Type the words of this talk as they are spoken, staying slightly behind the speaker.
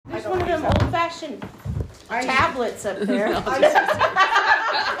old-fashioned tablets up there.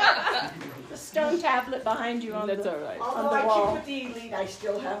 The stone tablet behind you on That's the all right. on Although the I wall. keep with the elite, I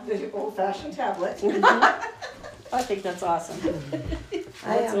still have the old-fashioned tablet. I think that's awesome.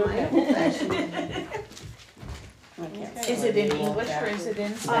 I am my old-fashioned. Okay. Is it in English or is it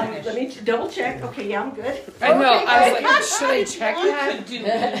in Spanish? Let me double check. Okay, yeah, I'm good. I know. Okay, I was good. like, should I check that? Do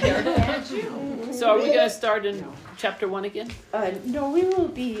it, can't you? So are we going to start in chapter 1 again? No, we will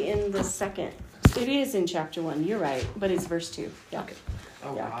be in the second. It is in chapter 1. You're right, but it's verse 2. Yeah. Okay.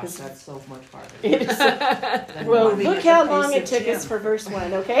 Oh Yeah, gosh, 'cause- that's so much farther. It is. Than Well, moving look at the how pace long it of took Jim. us for verse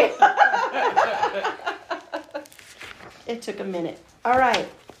 1, okay? It took a minute. All right.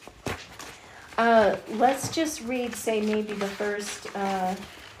 Let's just read, say, maybe the first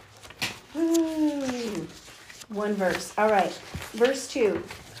one verse. All right. Verse 2.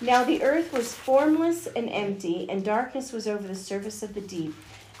 Now the earth was formless and empty, and darkness was over the surface of the deep,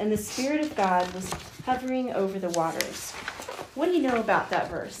 and the Spirit of God was hovering over the waters. What do you know about that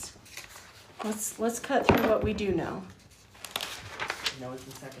verse? Let's cut through what we do know. No, it's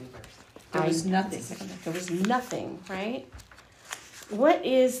the second verse. There was nothing. There was nothing, right? What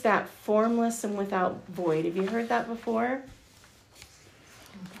is that formless and without void? Have you heard that before?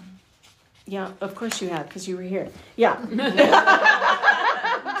 Yeah, of course you have, because you were here. Yeah.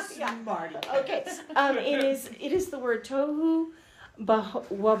 Marty. Okay. It is the word tohu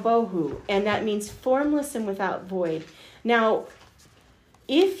wabohu, and that means formless and without void. Now,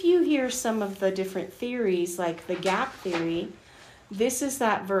 if you hear some of the different theories, like the gap theory, this is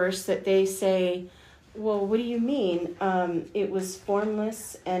that verse that they say, well, what do you mean? It was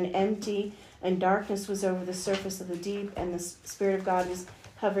formless and empty, and darkness was over the surface of the deep, and the Spirit of God was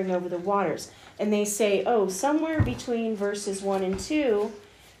hovering over the waters. And they say, oh, somewhere between verses 1 and 2,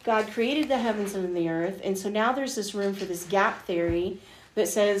 God created the heavens and the earth, and so now there's this room for this gap theory that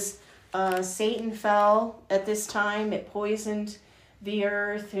says Satan fell at this time, it poisoned the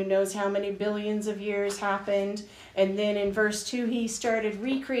earth, who knows how many billions of years happened, and then in verse 2 he started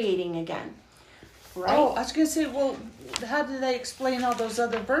recreating again. Right? Oh, I was going to say, well, how do they explain all those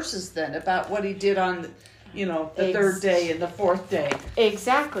other verses then about what he did on, the third day and the fourth day?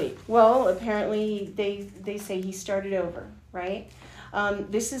 Exactly. Well, apparently they say he started over, right?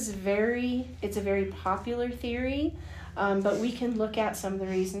 This is it's a very popular theory, but we can look at some of the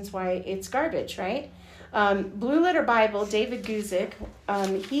reasons why it's garbage, right? Blue Letter Bible, David Guzik,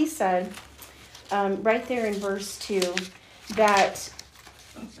 he said right there in verse 2 that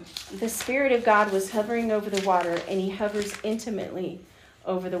the Spirit of God was hovering over the water, and he hovers intimately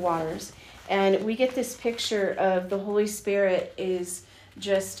over the waters. And we get this picture of the Holy Spirit is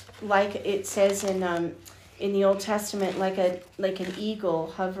just like it says in the Old Testament, like an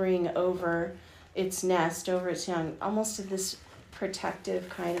eagle hovering over its nest, over its young, almost to this protective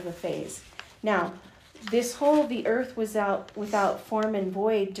kind of a phase. Now, the earth was without form and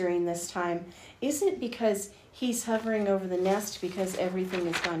void during this time isn't because he's hovering over the nest because everything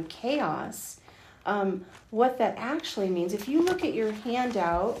has gone chaos. What that actually means, if you look at your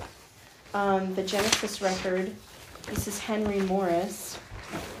handout, the Genesis record, this is Henry Morris.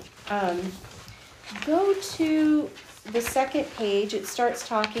 Go to the second page. It starts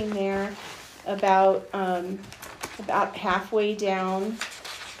talking there about halfway down,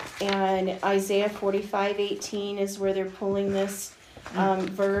 and Isaiah 45:18 is where they're pulling this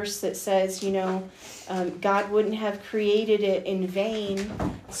verse that says, God wouldn't have created it in vain.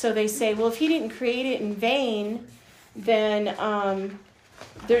 So they say, well, if he didn't create it in vain, then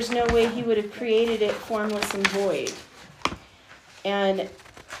there's no way he would have created it formless and void. And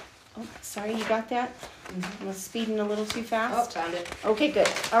oh, sorry, you got that? I was speeding a little too Oh, fast. found it. Okay, good.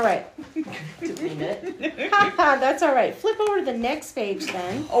 All right. Took me a minute. That's all right. Flip over to the next page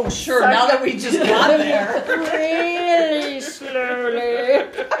then. Oh, sure. Sorry. Now that we just got there. Really slowly.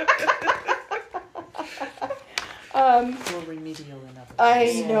 More remedial enough.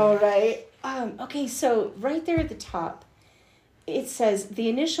 I know, right? Okay, so right there at the top, it says, the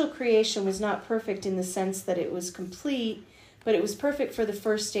initial creation was not perfect in the sense that it was complete, but it was perfect for the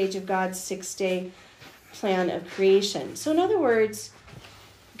first stage of God's 6-day plan of creation. So in other words,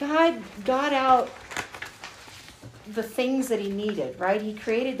 God got out the things that he needed, right? He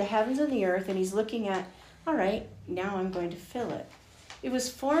created the heavens and the earth, and he's looking at, all right, now I'm going to fill it. It was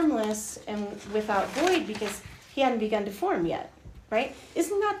formless and without void because he hadn't begun to form yet, right?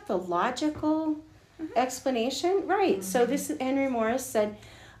 Isn't that the logical explanation? Right. Mm-hmm. So this Henry Morris said,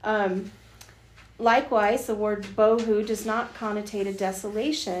 likewise, the word bohu does not connotate a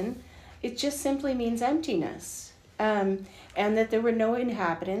desolation. It just simply means emptiness. And that there were no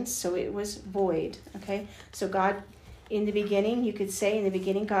inhabitants, so it was void. Okay? So God in the beginning, you could say, in the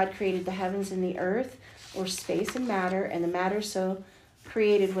beginning, God created the heavens and the earth, or space and matter, and the matter so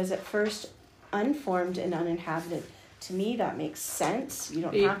created was at first unformed and uninhabited. To me, that makes sense. You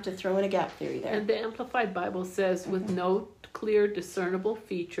don't have to throw in a gap theory there. And the Amplified Bible says, with no clear discernible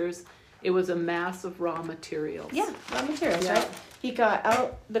features, it was a mass of raw materials. Yeah, raw materials, Yeah. right? He got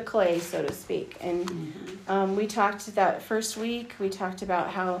out the clay, so to speak. And we talked that first week, we talked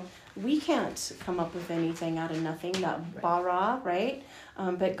about how we can't come up with anything out of nothing, that bara, right?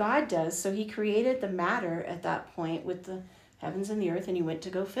 But God does. So he created the matter at that point with the heavens and the earth, and he went to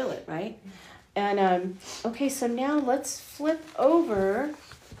go fill it, right? And, okay, so now let's flip over.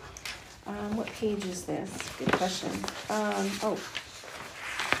 What page is this? Good question.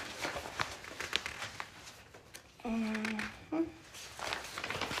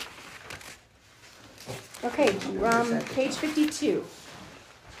 Okay, page 52. Do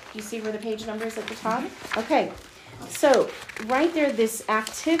you see where the page number is at the top? Okay, so right there, this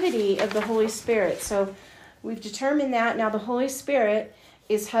activity of the Holy Spirit. So we've determined that now the Holy Spirit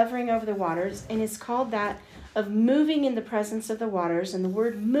is hovering over the waters, and it's called that of moving in the presence of the waters. And the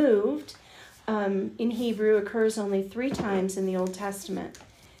word moved in Hebrew occurs only 3 times in the Old Testament.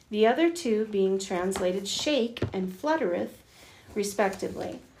 The other 2 being translated shake and fluttereth,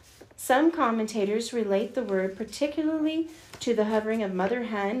 respectively. Some commentators relate the word particularly to the hovering of mother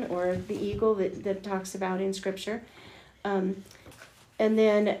hen or the eagle that talks about in Scripture. And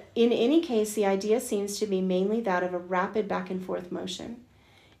then in any case, the idea seems to be mainly that of a rapid back and forth motion.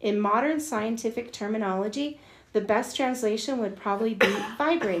 In modern scientific terminology, the best translation would probably be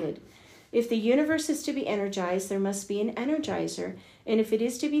vibrated. If the universe is to be energized, there must be an energizer. And if it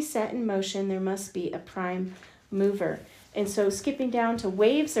is to be set in motion, there must be a prime mover. And so skipping down to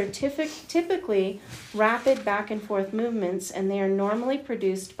waves are typically rapid back and forth movements, and they are normally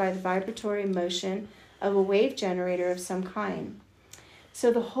produced by the vibratory motion of a wave generator of some kind.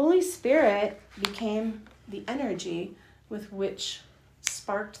 So the Holy Spirit became the energy with which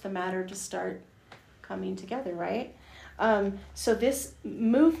sparked the matter to start coming together, right? So this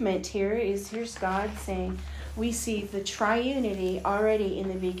movement here here's God saying, we see the triunity already in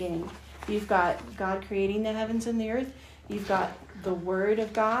the beginning. You've got God creating the heavens and the earth. You've got the Word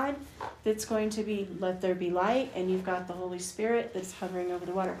of God that's going to be, let there be light, and you've got the Holy Spirit that's hovering over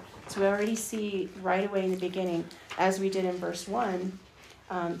the water. So we already see right away in the beginning, as we did in verse 1,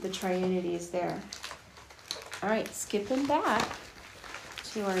 the triunity is there. All right, skipping back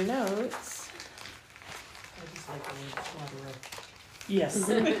to our notes. I just like the word fluttereth. Yes.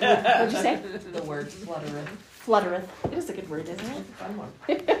 What'd you say? The word fluttereth. Fluttereth. It is a good word, isn't it? Fun one.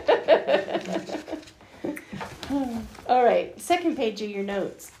 All right, second page of your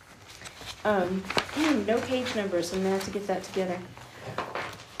notes. No page numbers, so I'm going to have to get that together.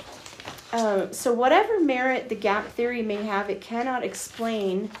 So whatever merit the gap theory may have, it cannot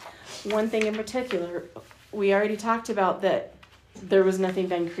explain one thing in particular. We already talked about that there was nothing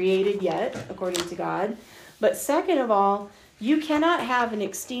been created yet, according to God. But second of all, you cannot have an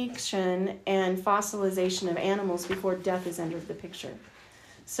extinction and fossilization of animals before death has entered the picture.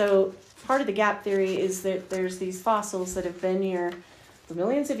 So part of the gap theory is that there's these fossils that have been here for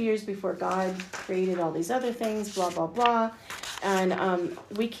millions of years before God created all these other things, blah, blah, blah. And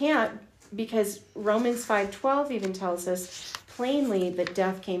we can't, because Romans 5:12 even tells us plainly that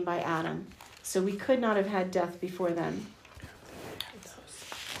death came by Adam. So we could not have had death before then.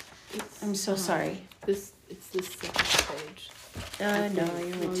 I'm so sorry. It's this second page. No,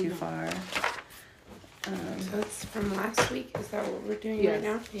 you went too far. So it's from last week? Is that what we're doing Yes. right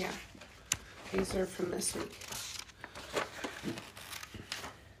now? Yeah. These are from this week.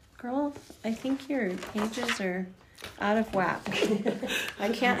 Girl, I think your pages are out of whack. I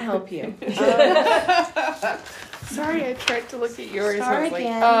can't help you. Sorry, I tried to look at yours. Start I was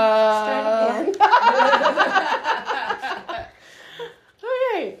again. like, Start again.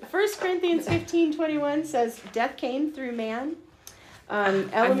 Okay, 1 Corinthians 15:21 says, death came through man. I'm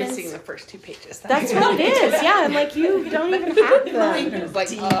Elements. missing the first 2 pages. That's what it is. Yeah, and like you don't even have them. It was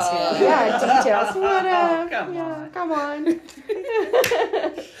like, Yeah, details. What up? Come yeah, on. come on.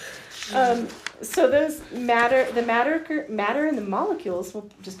 So those matter and the molecules, we'll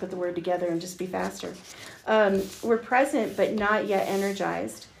just put the word together and just be faster, were present but not yet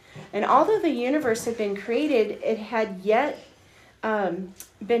energized. And although the universe had been created, it had yet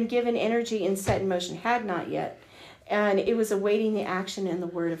been given energy and set in motion, had not yet. And it was awaiting the action and the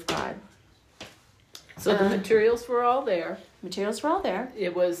word of God. So the materials were all there. Materials were all there.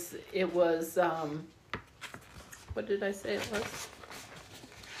 It was what did I say it was?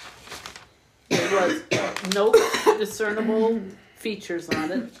 It was no discernible features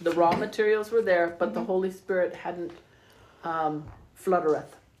on it. The raw materials were there, but the Holy Spirit hadn't fluttereth.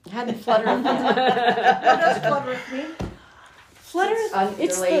 Hadn't fluttered. What does flutter mean? Flutter.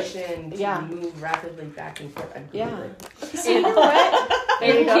 It's the Undulation to yeah. move rapidly back and forth. I'm Yeah. completely- so you know what?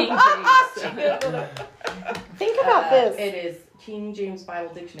 In King James. Think about this. It is King James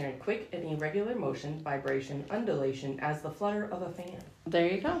Bible Dictionary. Quick and irregular motion, vibration, undulation, as the flutter of a fan. There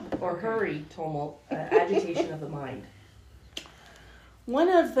you go. Or hurry, tumult, agitation of the mind. One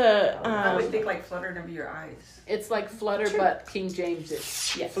of the I would think like fluttering of your eyes. It's like flutter, but King James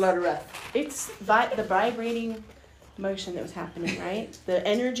is Yes. fluttereth. it's the vibrating motion that was happening, right? The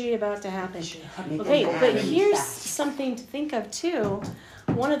energy about to happen. Okay, but here's something to think of too.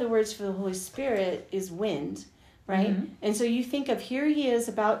 One of the words for the Holy Spirit is wind, right? And so you think of here he is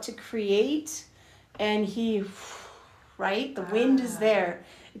about to create, and he, right? The wind is there.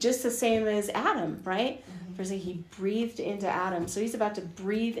 Just the same as Adam, right? For example, he breathed into Adam. So he's about to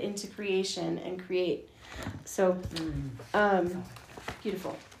breathe into creation and create. So,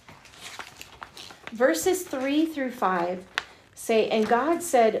 beautiful. Verses 3 through 5 say, "And God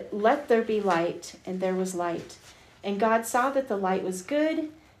said, 'Let there be light,' and there was light. And God saw that the light was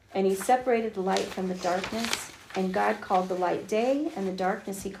good, and he separated the light from the darkness. And God called the light day, and the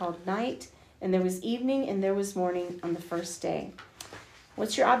darkness he called night. And there was evening, and there was morning on the first day."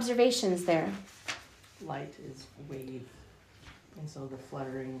 What's your observations there? Light is wave. And so the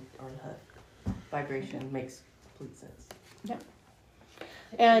fluttering or the vibration makes complete sense.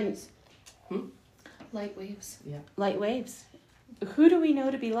 And Light waves. light waves. Who do we know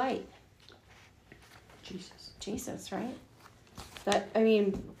to be light? Jesus. Jesus, right? That, I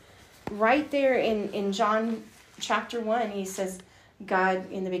mean, right there in John chapter 1, he says, God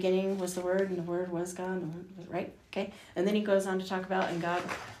in the beginning was the Word, and the Word was God, and the Word was, right? Okay. And then he goes on to talk about, and God,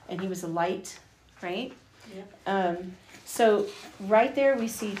 and he was a light, right? So right there we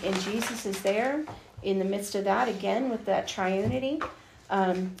see, and Jesus is there in the midst of that, again, with that triunity.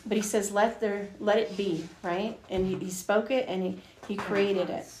 But he says, let it be, right? And he spoke it, and he created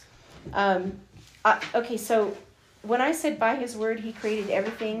it. Okay, so when I said by his word he created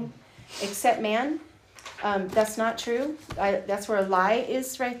everything except man, that's not true. That's where a lie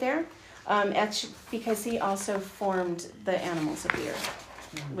is right there. Actually, because he also formed the animals of the earth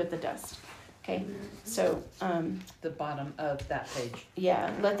with the dust. Okay, so The bottom of that page.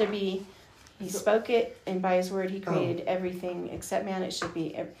 yeah, let there be. He spoke it, and by his word he created everything except man. It should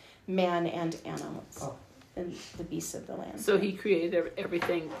be man and animals and the beasts of the land. So he created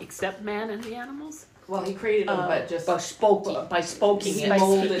everything except man and the animals? Well, he created them, but just By spoking it. By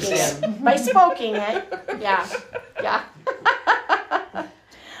molded speaking them. by spoking it. Yeah.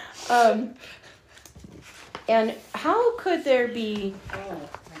 And how could there be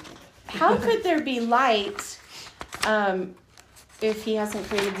light if he hasn't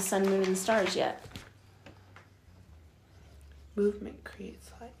created the sun, moon, and the stars yet? Movement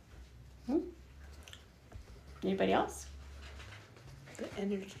creates light. Anybody else? The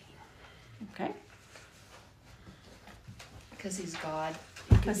energy. Okay. Because he's God. He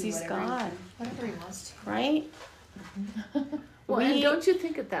can Because do he's whatever God, Whatever he wants to. right? Well, and don't you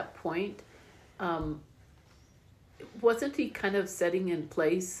think at that point, wasn't he kind of setting in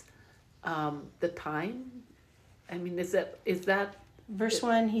place the time? I mean, is that Verse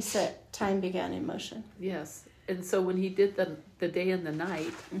 1, he said, time began in motion. yes? And so when he did the day and the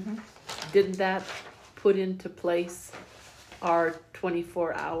night, Mm-hmm. didn't that put into place our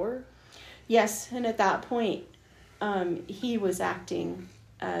 24-hour? Yes, and at that point, he was acting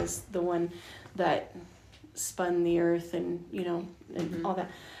as the one that spun the earth and, and all that.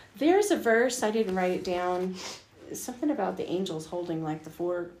 There's a verse, I didn't write it down, something about the angels holding like the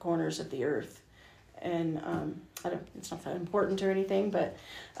four corners of the earth. And it's not that important or anything, but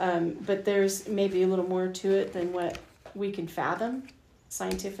there's maybe a little more to it than what we can fathom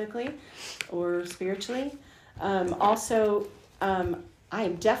scientifically or spiritually. Also, I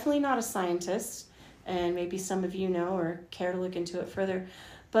am definitely not a scientist, and maybe some of you know or care to look into it further,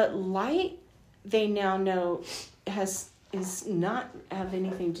 but light, they now know, is not have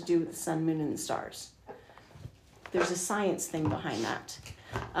anything to do with the sun, moon, and the stars. There's a science thing behind that.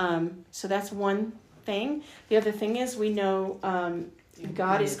 So that's one thing. The other thing is we know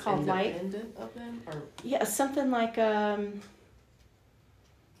God is called light. Independent of them, or Yeah, something like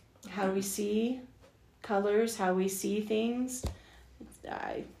how do we see colors, how we see things.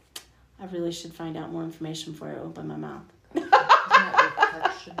 I really should find out more information before I open my mouth.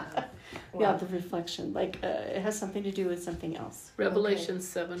 Yeah, the reflection. Like it has something to do with something else. Revelation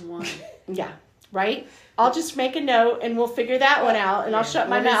 7:1. Yeah, right? I'll just make a note and we'll figure that one out, and I'll shut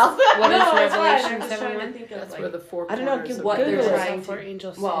my What is- mouth. What is No, it's fine. Revelation I'm just trying to 7? think of That's like where the four I don't know, corners of what the they're There's earth. trying also to. for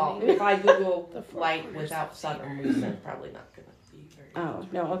angels Well, standing. if I Google The four light corners without of sun or the moon, then probably not gonna be very. Oh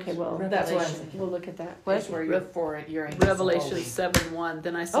no, okay, well That's what I'm Revelation. thinking. we'll look at that. That's where your angels Revelation holy. 7:1.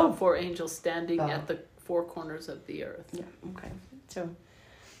 Then I saw Oh. 4 angels standing Oh. at the 4 corners of the earth. Yeah, okay. So,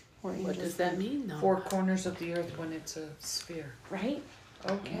 four What angels does that mean? No. 4 corners of the earth when it's a sphere. right?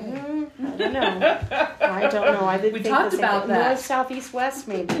 Okay. I don't know. I don't know. I didn't We think talked the same about thing. that. North, south, east, west,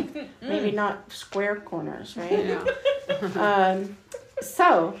 maybe. Maybe not square corners, right? Yeah.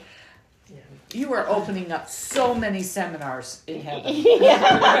 So, Yeah. You are opening up so many seminars in heaven.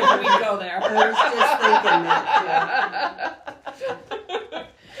 yeah. we go there. I was just thinking that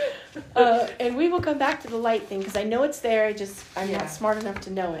And we will come back to the light thing because I know it's there. I'm Yeah. not smart enough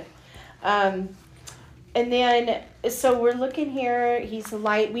to know it. And then, so we're looking here. He's the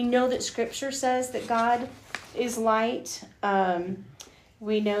light. We know that Scripture says that God is light.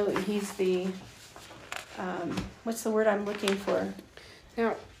 We know he's the. What's the word I'm looking for?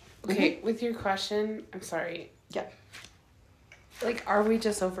 Now, okay, with your question, I'm sorry. Yeah. Like, are we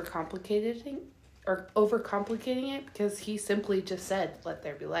just overcomplicating it? Because he simply just said, "Let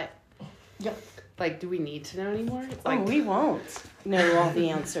there be light." Yep. Like, do we need to know anymore? It's Oh, like, we won't know all the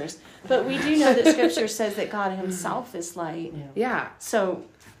answers, but we do know that Scripture says that God Himself is light. yeah. So,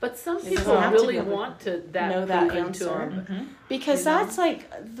 But some It people doesn't have to really be able to want to know that that proven to answer. them. because You know? that's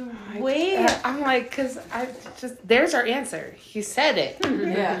like the way. I'm like, because I just, there's our answer. He said it.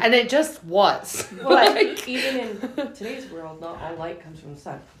 Yeah. And it just was. Well, like, even in today's world, not all light comes from the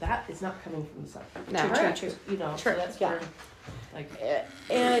sun. That is not coming from the sun. No. True. You know, True. so that's Yeah. where, like,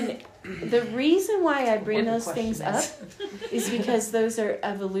 And the reason why I bring What the those question things up is because those are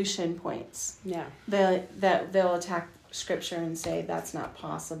evolution points. Yeah. That they'll attack Scripture and say that's not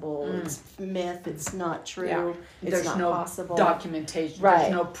possible. It's myth. It's not true. Yeah. It's There's not no possible. documentation. Right.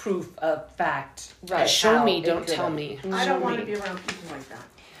 There's no proof of fact. Right. Show how me, it don't could tell have- me. I don't want to be around people like that.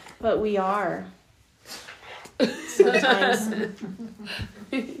 But we are.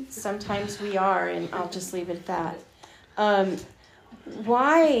 Sometimes we are, and I'll just leave it at that.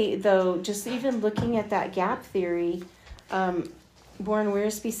 Why, though, just even looking at that gap theory, Warren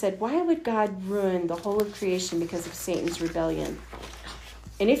Wiersbe said, why would God ruin the whole of creation because of Satan's rebellion?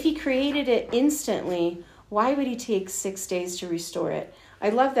 And if he created it instantly, why would he take 6 days to restore it? I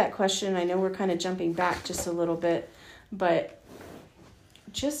love that question. I know we're kind of jumping back just a little bit, but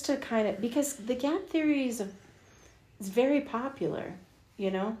just to kind of, because the gap theory is very popular, you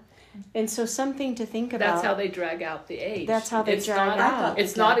know? And so something to think about. That's how they drag out the age. That's how they It's drag not, out.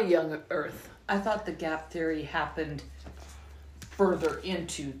 It's not a young earth. I thought the gap theory happened further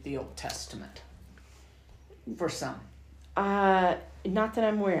into the Old Testament. For some. Not that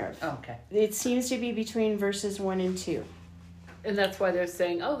I'm aware of. Okay. It seems to be between verses 1 and 2. And that's why they're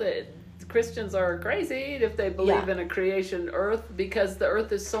saying, oh, the Christians are crazy if they believe Yeah. in a creation earth, because the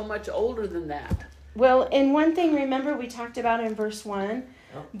earth is so much older than that. Well, and one thing, remember we talked about in verse 1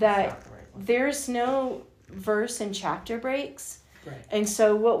 oh, that that's not the right one. there's no verse and chapter breaks. Right. And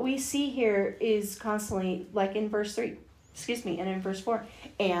so what we see here is constantly, like in verse 3, and in verse 4,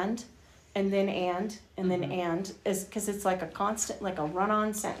 and then and then and, is because it's like a constant, like a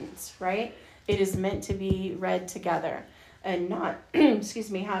run-on sentence, right? It is meant to be read together and not,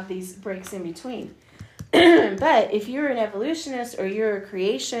 have these breaks in between. But if you're an evolutionist or you're a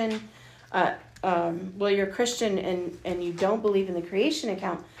creation, you're a Christian and you don't believe in the creation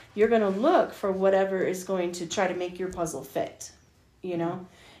account, you're going to look for whatever is going to try to make your puzzle fit, you know?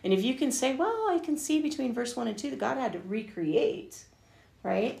 And if you can say, well, I can see between verse 1 and 2 that God had to recreate,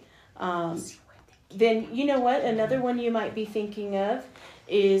 right? Then you know what? Another one you might be thinking of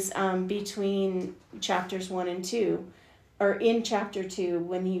is between chapters 1 and 2, or in chapter 2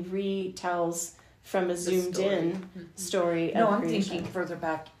 when he retells from a zoomed in story No, of I'm creation. thinking further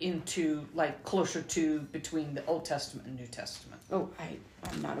back into, like, closer to between the Old Testament and New Testament. Oh,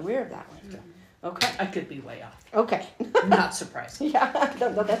 I'm not aware of that one. Okay. I could be way off. Okay. Not surprising. Yeah,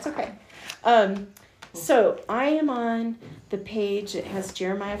 no, that's okay. So I am on the page. It has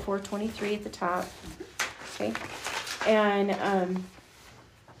Jeremiah 4:23 at the top. Okay, and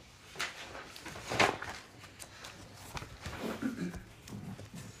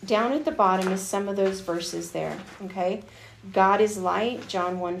down at the bottom is some of those verses there. Okay, God is light.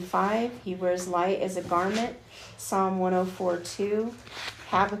 John 1:5. He wears light as a garment. Psalm 104:2.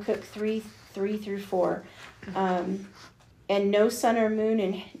 Habakkuk 3:3-4. And no sun or moon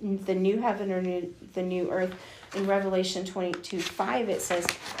in the new heaven or the new earth. In Revelation 22:5 it says,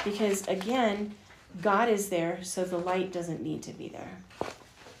 because again, God is there, so the light doesn't need to be there.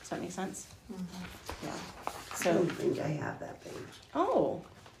 that make sense? Yeah. I So, don't think I have that page. oh,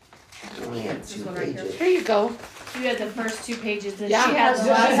 I only have This 2 one right here. pages. Here you go. you had the first 2 pages and Yeah. she has the She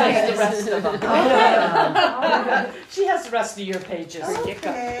last has the page. rest of them. Oh, She has the rest of your pages.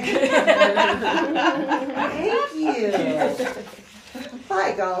 okay. Thank you.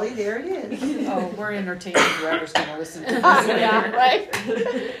 By golly, there it is. Oh, we're entertaining whoever's gonna listen to this. Yeah, right.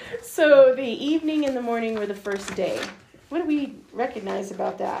 So the evening and the morning were the first day. What do we recognize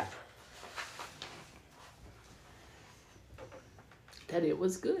about that? That it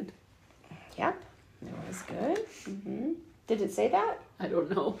was good. Yep, it was good. Did it say that? I don't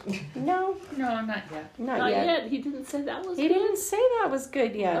know. No, No, not yet. not, Not yet. yet. He didn't say that was He good. didn't say that was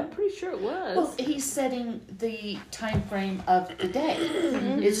good I'm yet. pretty sure it was. Well, he's setting the time frame of the day.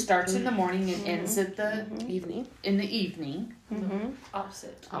 It starts in the morning and ends at the Evening. in the evening.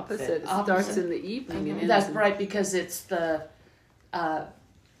 Opposite. Opposite. It starts Opposite. in the evening and ends That's in right, because it's the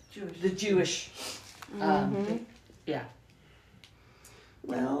Jewish. Jewish. Yeah.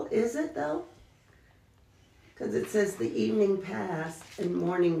 Well, is it though? Because it says the evening passed and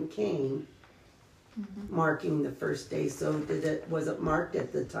morning came, marking the first day. So was it marked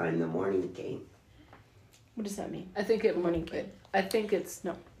at the time the morning came? What does that mean? I think it. Morning came. I think it's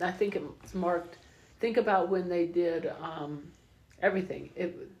No. I think it's marked. Think about when they did everything.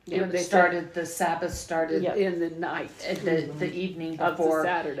 When It started, the Sabbath started Yeah. in the night at the evening of the before,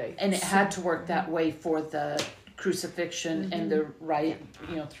 Saturday. and it had to work that way for the crucifixion and the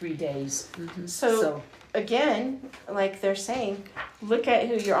 3 days. So again, like they're saying, look at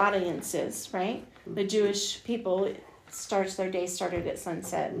who your audience is, right? The Jewish people it started at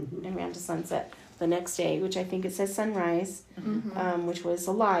sunset and ran to sunset the next day, which I think it says sunrise, which was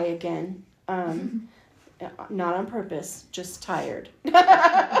a lie again. Not on purpose, just tired.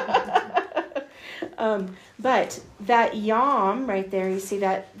 But that yom right there, you see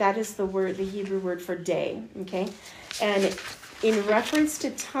that is the word, the Hebrew word for day, okay? And in reference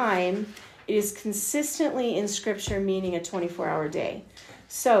to time, it is consistently in Scripture meaning a 24-hour day.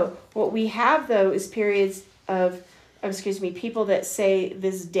 So what we have, though, is periods of, people that say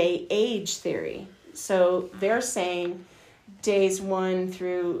this day age theory. So they're saying days 1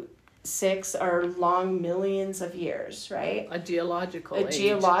 through 6 are long millions of years, right? A geological A age.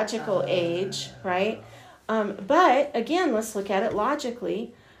 geological age, right? But again, let's look at it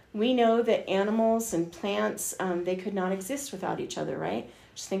logically. We know that animals and plants, they could not exist without each other, right?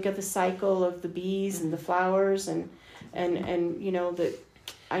 Just think of the cycle of the bees and the flowers and you know,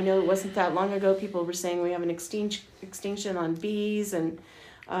 I know it wasn't that long ago people were saying we have an extinction on bees and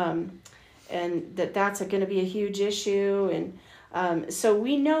that's going to be a huge issue. And so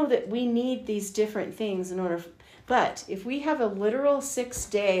we know that we need these different things in order. But if we have a literal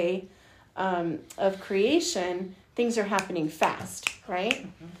 6-day of creation, things are happening fast, right?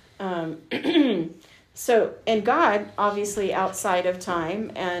 So, and God, obviously outside of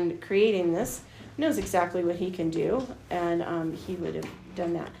time and creating this, knows exactly what he can do, and he would have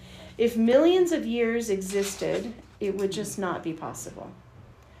done that. If millions of years existed, it would just not be possible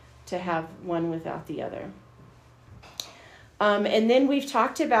to have one without the other. And then we've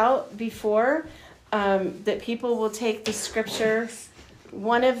talked about before that people will take the scripture,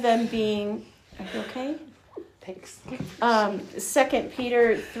 one of them being, are you okay? Thanks. 2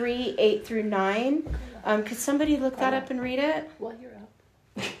 Peter 3, 8 through 9. Could somebody look that up and read it? Well, you're up.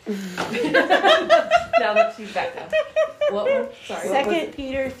 Now that she's back down. What one? Sorry. 2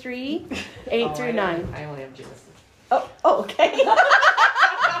 Peter 3, 8 through 9. I only have Genesis. Oh, okay.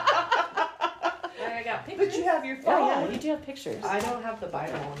 I got pictures. But you have your phone. Oh, yeah, you do have pictures. I don't have the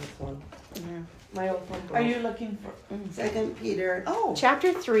Bible on this one. Yeah. My old phone. Are you looking for? 2 Peter. Oh,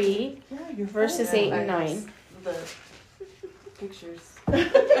 Chapter 3, yeah, your verses phone. 8 and 9. The pictures.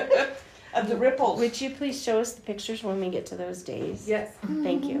 Of the ripples. Would you please show us the pictures when we get to those days? Yes.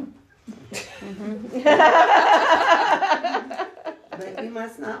 Thank you. But you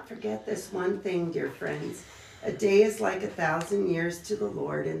must not forget this one thing, dear friends. A day is like 1,000 years to the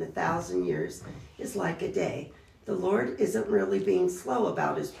Lord, and 1,000 years is like a day. The Lord isn't really being slow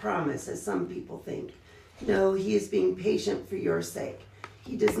about his promise, as some people think. No, he is being patient for your sake.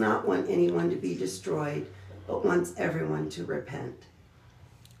 He does not want anyone to be destroyed, but wants everyone to repent.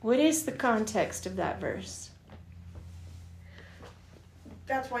 What is the context of that verse?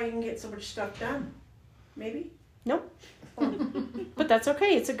 That's why you can get so much stuff done. Maybe? Nope. But that's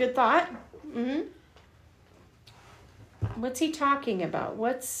okay. It's a good thought. What's he talking about?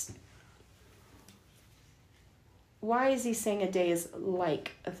 Why is he saying a day is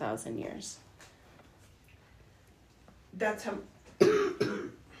like 1,000 years? That's how.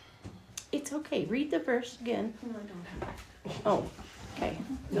 It's okay. Read the verse again. No, I don't have. Oh, okay.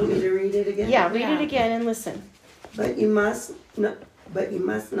 You want me to read it again? Yeah, read it again and listen. But you must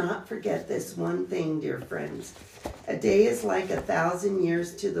not forget this one thing, dear friends. A day is like 1,000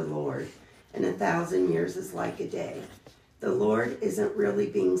 years to the Lord, and 1,000 years is like a day. The Lord isn't really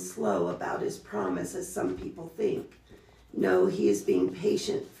being slow about his promise as some people think. No, he is being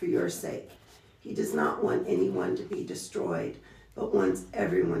patient for your sake. He does not want anyone to be destroyed, but wants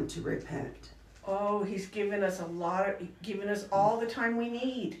everyone to repent. Oh, he's given us given us all the time we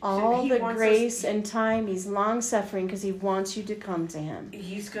need. All He the wants grace us- and time. He's long suffering because he wants you to come to him.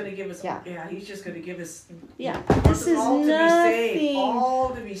 He's going to give us, Yeah. he's just going to give us, Yeah, he wants this us is all to be saved. nothing. All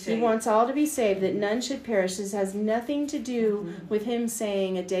to be saved. He wants all to be saved, that none should perish. This has nothing to do with him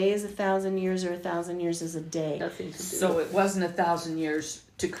saying a day is 1,000 years or 1,000 years is a day. Nothing to do. So it wasn't 1,000 years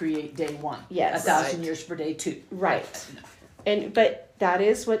to create day one. Yes. 1,000 years for day two. Right. But that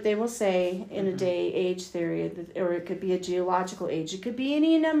is what they will say in a day age theory, or it could be a geological age. It could be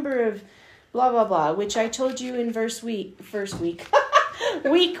any number of blah blah blah, which I told you in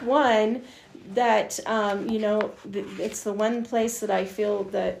week 1 that it's the one place that I feel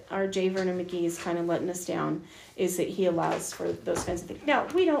that our J. Vernon McGee is kind of letting us down, is that he allows for those kinds of things. Now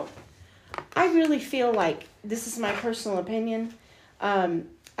I really feel like, this is my personal opinion,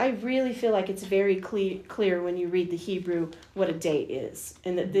 I really feel like it's very clear when you read the Hebrew what a day is,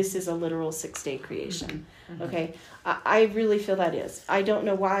 and that this is a literal 6-day creation. Okay, I really feel that is. I don't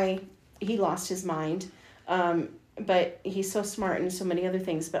know why he lost his mind, but he's so smart in so many other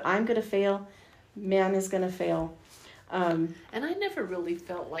things. But I'm gonna fail. Man is gonna fail. And I never really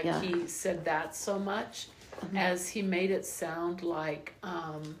felt like Yeah. he said that so much as he made it sound like,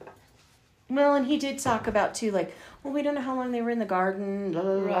 Well, and he did talk about too, like, well, we don't know how long they were in the garden, blah,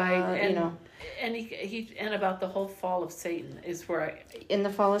 blah, blah, right, and, you know. and he and about the whole fall of Satan is where In the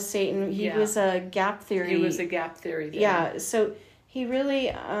fall of Satan, he Yeah. was a gap theory. he was a gap theory there. Yeah, so he really,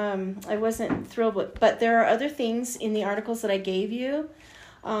 I wasn't thrilled with, but there are other things in the articles that I gave you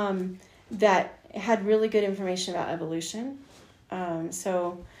that had really good information about evolution. We're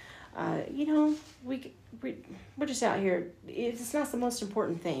just out here. It's not the most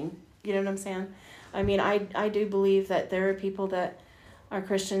important thing. You know what I'm saying? I mean, I do believe that there are people that are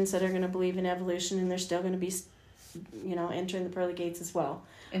Christians that are going to believe in evolution, and they're still going to be, entering the pearly gates as well.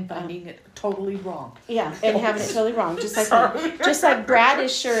 And finding it totally wrong. Yeah, and having it totally wrong. Just like Brad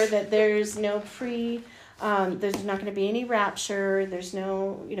is sure that there's no there's not going to be any rapture. There's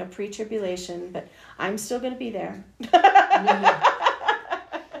no, pre-tribulation, but I'm still going to be there.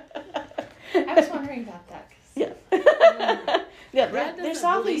 I was wondering about that. Yeah, Brad there's doesn't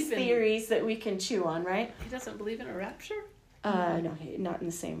all these believe in- theories that we can chew on, right? He doesn't believe in a rapture? No, not in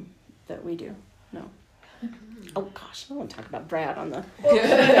the same that we do. No. Oh gosh, I don't want to talk about Brad on the.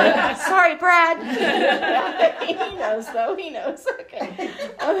 Sorry, Brad. He knows though. He knows. Okay.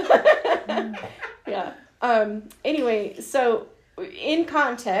 Yeah. Anyway, so in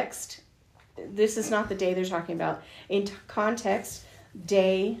context, this is not the day they're talking about. In context,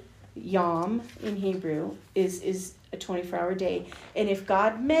 day, yom in Hebrew is a 24-hour day, and if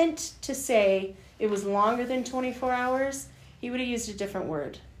God meant to say it was longer than 24 hours, he would have used a different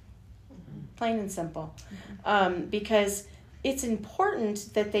word. Plain and simple. Because it's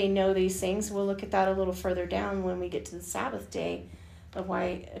important that they know these things. We'll look at that a little further down when we get to the Sabbath day of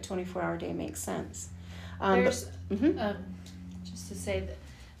why a 24-hour day makes sense. Just to say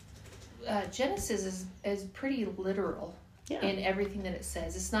that Genesis is pretty literal in everything that it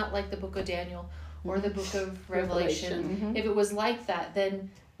says. It's not like the book of Daniel or the book of Revelation. If it was like that, then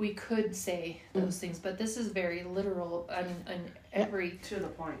we could say those things. But this is very literal and To the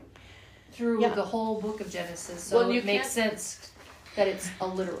point. through the whole book of Genesis. So Well, you it makes can't- sense that it's a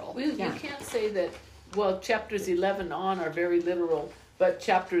literal. You can't say that, chapters 11 on are very literal, but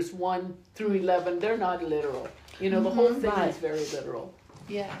chapters 1 through 11, they're not literal. The whole thing Right. is very literal.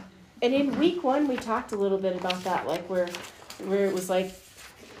 Yeah. And in week 1, we talked a little bit about that, like where it was like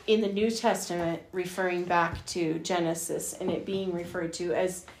in the New Testament referring back to Genesis and it being referred to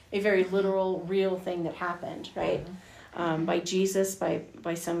as a very literal, real thing that happened, right? By Jesus, by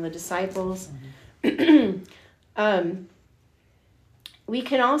some of the disciples. We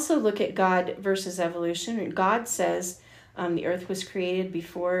can also look at God versus evolution. God says the earth was created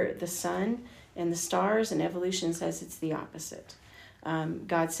before the sun and the stars, and evolution says it's the opposite.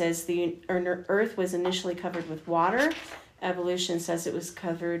 God says the earth was initially covered with water. Evolution says it was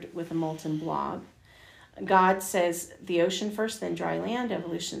covered with a molten blob. God says the ocean first, then dry land.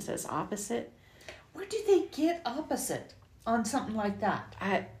 Evolution says opposite. Where do they get opposite on something like that?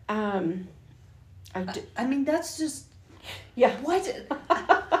 I mean, that's just... Yeah. What?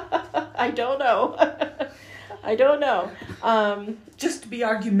 I don't know. I don't know. Just to be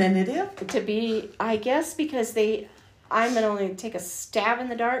argumentative? To be, I guess, because I'm going to only take a stab in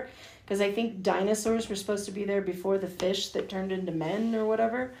the dark, because I think dinosaurs were supposed to be there before the fish that turned into men or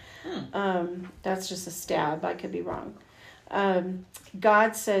whatever. That's just a stab. I could be wrong.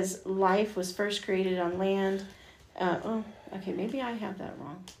 God says life was first created on land. Okay, maybe I have that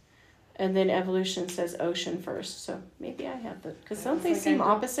wrong. And then evolution says ocean first. So maybe I have that. Because don't they seem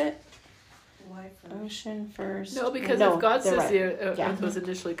opposite? Ocean first. No, because No, if God they're says right. the earth Yeah. was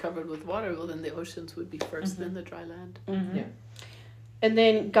initially covered with water, well, then the oceans would be 1st then the dry land. Yeah. And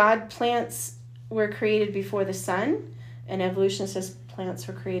then plants were created before the sun, and evolution says plants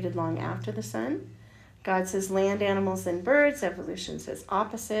were created long after the sun. God says land animals then birds, evolution says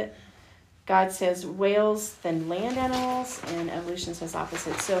opposite. God says whales then land animals, and evolution says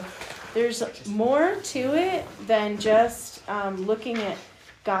opposite. So there's more to it than just looking at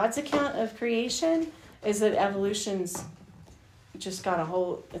God's account of creation. Is that evolution's just got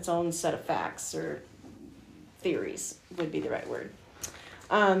its own set of facts, or theories would be the right word.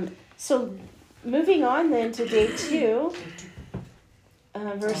 So moving on then to day 2,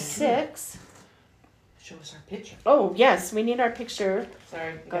 verse 6. Show us our picture. Oh, yes, we need our picture.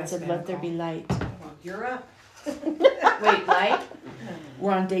 Sorry. God said, let there be light. Well, you're up. Wait, light?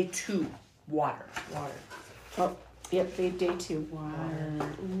 We're on day 2. Water. Water. Yep, day 2. Water.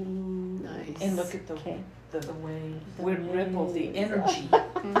 Ooh. Nice. And look at the Okay. The waves. ripple, the energy.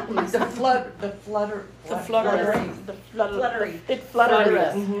 Mhm. The flutter. The fluttering. It fluttered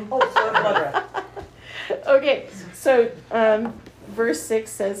us. Mm-hmm. Oh, so it flutter. Okay, so verse 6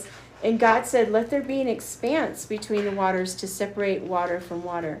 says, and God said, let there be an expanse between the waters to separate water from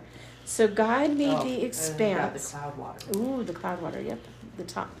water. So God made the The expanse. cloud water. Ooh, the cloud water, yep, the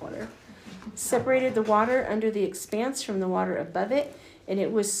top water. Separated the water under the expanse from the water above it, and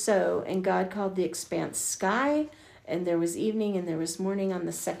it was so. And God called the expanse sky, and there was evening and there was morning on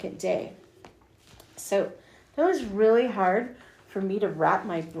the second day. So that was really hard for me to wrap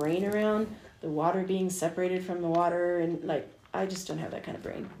my brain around, the water being separated from the water, and I just don't have that kind of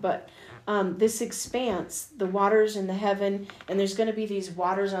brain. But this expanse, the waters in the heaven, and there's going to be these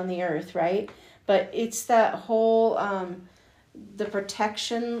waters on the earth, right? But it's that whole, the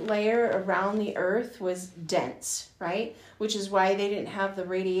protection layer around the earth was dense, right? Which is why they didn't have the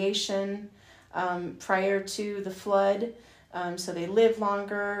radiation prior to the flood. So they lived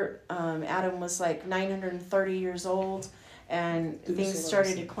longer. Adam was 930 years old, and things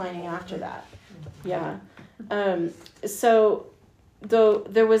started declining after that. Yeah. So though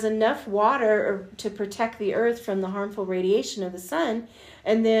there was enough water to protect the earth from the harmful radiation of the sun,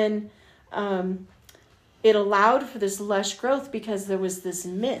 and then it allowed for this lush growth because there was this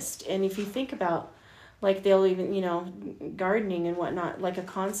mist. And if you think about, they'll even, gardening and whatnot, a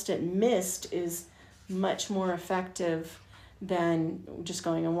constant mist is much more effective than just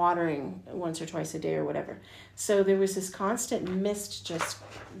going and watering once or twice a day or whatever. So there was this constant mist just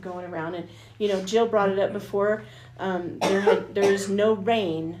going around. And, Jill brought it up before. There was no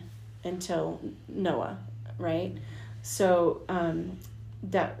rain until Noah, right? So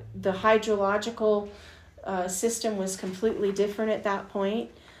that the hydrological system was completely different at that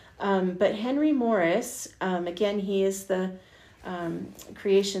point. But Henry Morris, again, he is the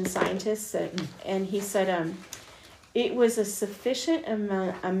creation scientist, and he said it was a sufficient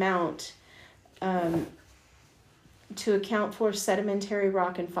amount to account for sedimentary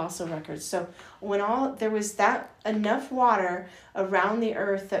rock and fossil records. So when there was that enough water around the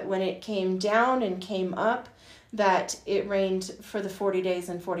earth that when it came down and came up, that it rained for the 40 days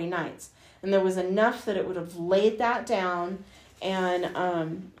and 40 nights. And there was enough that it would have laid that down,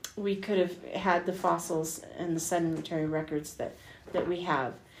 and we could have had the fossils and the sedimentary records that we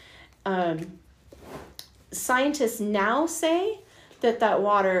have. Scientists now say that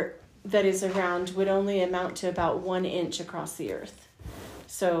water that is around would only amount to about 1 inch across the earth.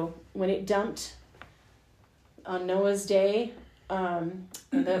 So when it dumped on Noah's day,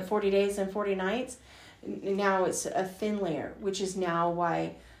 the 40 days and 40 nights, now it's a thin layer, which is now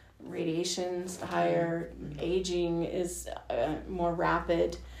why radiation's higher, aging is more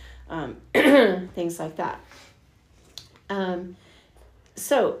rapid, things like that.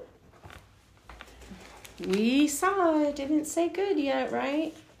 So we saw it didn't say good yet,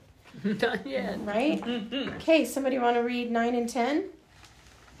 right? Not yet. Right? Okay, somebody want to read 9 and 10?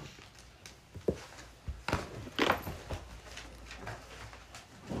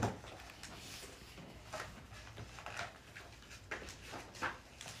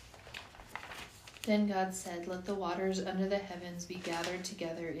 Then God said, let the waters under the heavens be gathered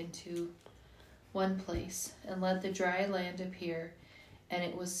together into one place, and let the dry land appear. And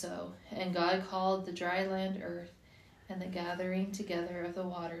it was so. And God called the dry land earth, and the gathering together of the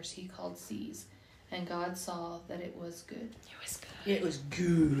waters he called seas. And God saw that it was good. It was good. It was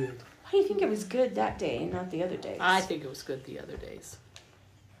good. Why do you think it was good that day and not the other days? I think it was good the other days.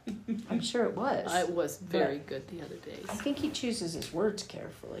 I'm sure it was. It was very good the other days. I think he chooses his words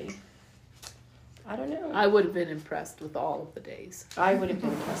carefully. I don't know. I would have been impressed with all of the days. I would have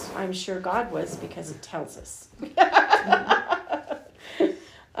been impressed. I'm sure God was because it tells us.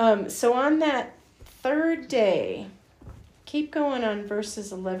 So on that third day, keep going on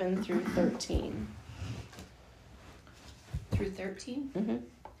verses 11 through 13. Through 13? Mm-hmm.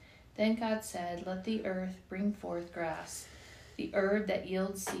 Then God said, "Let the earth bring forth grass, the herb that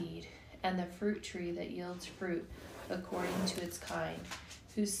yields seed, and the fruit tree that yields fruit according to its kind,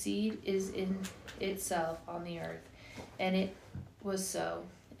 whose seed is in itself on the earth." And it was so.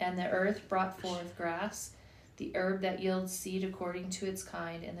 And the earth brought forth grass, the herb that yields seed according to its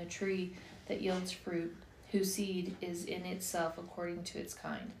kind, and the tree that yields fruit, whose seed is in itself according to its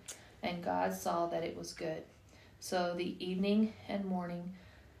kind. And God saw that it was good. So the evening and morning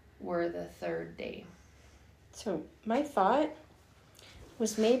were the third day. So my thought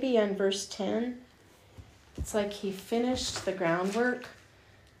was maybe on verse 10, it's like he finished the groundwork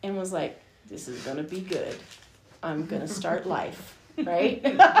and was like, this is going to be good. I'm going to start life, right?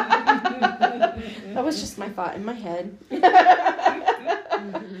 That was just my thought in my head.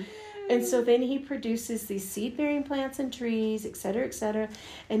 And so then he produces these seed-bearing plants and trees, et cetera, et cetera.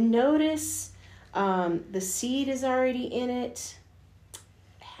 And notice the seed is already in it.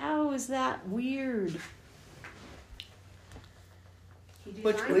 How is that weird?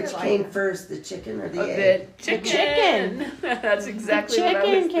 Which came first, the chicken or the egg? The chicken. chicken. That's exactly The what I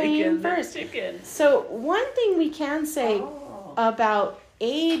was chicken came thinking. first. The chicken. So one thing we can say Oh. about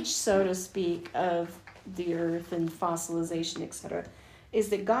age, so to speak, of the earth and fossilization, etc., is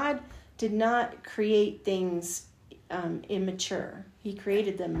that God did not create things immature. He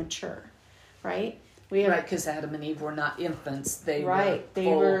created them mature, right? We have Right, because Adam and Eve were not infants. They they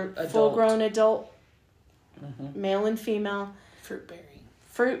were were adult. full-grown adult, Mhm. male and female, Fruit bearing.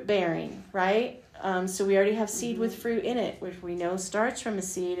 fruit bearing, right? So we already have seed with fruit in it, which we know starts from a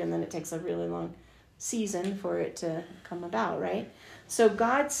seed, and then it takes a really long season for it to come about, right? So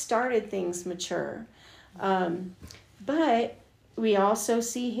God started things mature. But we also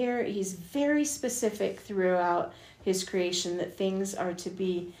see here, he's very specific throughout his creation that things are to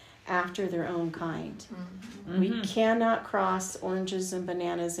be after their own kind. Mm-hmm. We cannot cross oranges and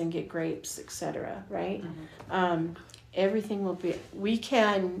bananas and get grapes, etc., right? Everything will be, we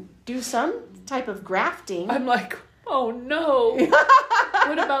can do some type of grafting. I'm like, oh no.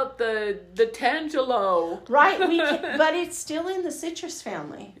 What about the Tangelo? Right, we can, but it's still in the citrus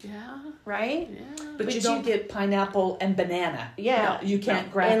family, Yeah. right? Yeah. But you don't get pineapple and banana. Yeah. No, you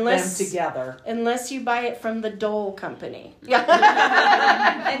can't graft Unless- them together. Unless you buy it from the Dole Company.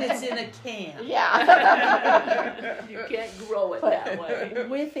 And it's in a can. Yeah. You can't grow it that way.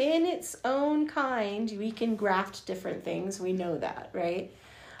 Within its own kind, we can graft different things. We know that, right?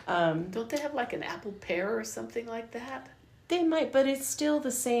 Don't they have like an apple pear or something like that? They might, but it's still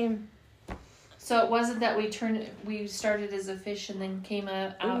the same. So it wasn't that we started as a fish and then came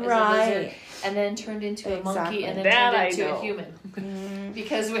out as a lizard Right. and then turned into a monkey Exactly. and then That turned I into know. a human. Mm,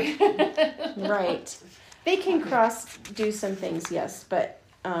 Because we right. They can do some things, yes, but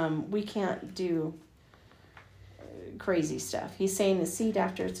we can't do crazy stuff. He's saying the seed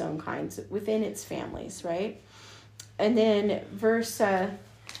after its own kinds within its families, right? And then verse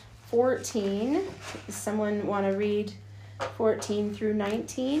 14. Does someone want to read 14 through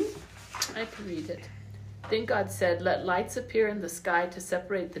 19? I can read it. Then God said, "Let lights appear in the sky to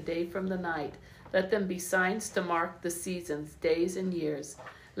separate the day from the night. Let them be signs to mark the seasons, days, and years.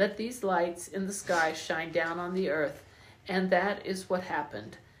 Let these lights in the sky shine down on the earth." And that is what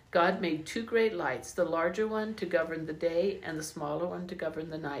happened. God made two great lights, the larger one to govern the day and the smaller one to govern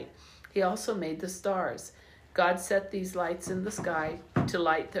the night. He also made the stars. God set these lights in the sky to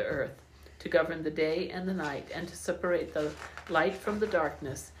light the earth, to govern the day and the night, and to separate the light from the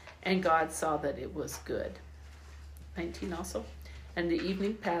darkness. And God saw that it was good. 19 also. And the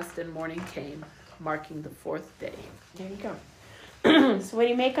evening passed and morning came, marking the fourth day. There you go. So what do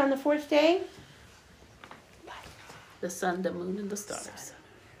you make on the fourth day? The sun, the moon, and the stars.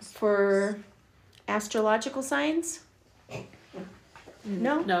 For astrological signs?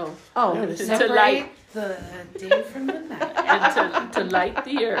 No? No. Oh, No, to Separate light the day from the night. and to light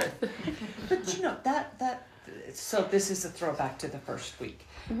the earth. But you know, that so this is a throwback to the first week.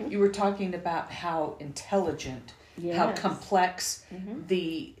 Mhm. You were talking about how intelligent, how Yes. complex Mhm.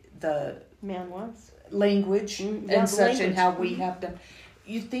 the Man was. language Mm, and yeah, the such, and language. how we have done.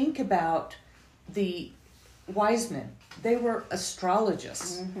 You think about the wise men they were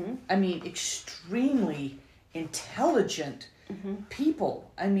astrologists. I mean, extremely intelligent people.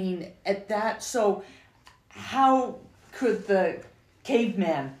 I mean, at that, so how could the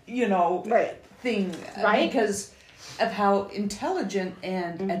caveman, Right. thing, Right. because of how intelligent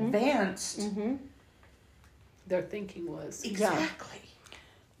and advanced. Their thinking was. Exactly.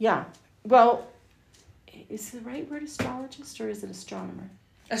 Yeah. Well, is the right word astrologist or is it astronomer?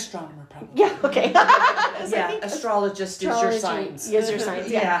 Astronomer, probably. Yeah. Okay. Yeah, astrologist is your science. Is your science.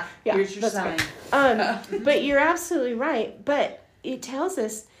 Yeah. Yeah. Here's your That's sign. right. But you're absolutely right. But it tells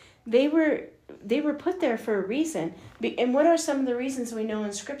us they were put there for a reason. And what are some of the reasons we know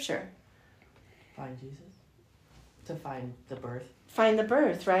in Scripture? Find Jesus. To find the birth. Find the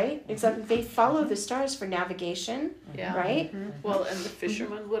birth, right? Except they follow the stars for navigation, Yeah. right? Well, and the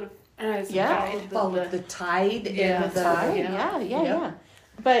fishermen would have. Follow the tide Yeah, and the Tide, yeah. yeah.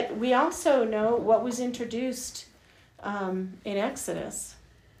 But we also know what was introduced in Exodus.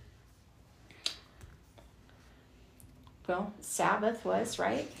 Well, Sabbath was,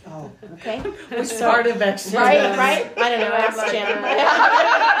 right? Oh, Okay. which part of Exodus? Right. I don't know. Ask Jim.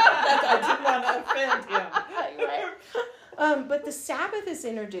 I didn't want to offend him. Right. But the Sabbath is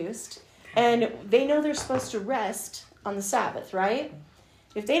introduced, and they know they're supposed to rest on the Sabbath, right?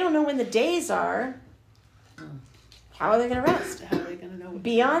 If they don't know when the days are, how are they going to rest? How are they going to know?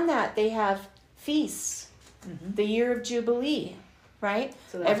 Beyond that, they have feasts, the year of Jubilee, right?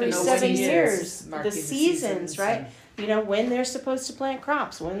 So they have to Every know 7 when he is years, marking the the seasons, seasons right? When they're supposed to plant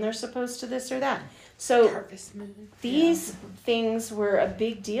crops, when they're supposed to this or that. So Harvest moon. these things were a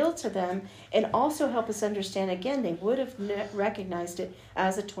big deal to them, and also help us understand, again, they would have recognized it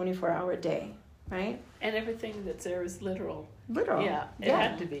as a 24-hour day, right? And everything that's there is literal. Literal. Yeah, it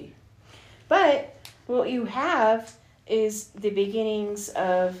had to be. But what you have is the beginnings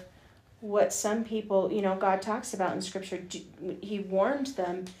of what some people, God talks about in Scripture. He warned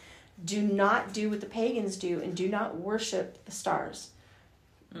them, do not do what the pagans do, and do not worship the stars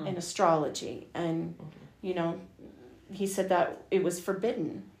and astrology. And, he said that it was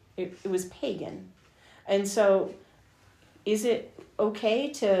forbidden. It was pagan. And so, is it okay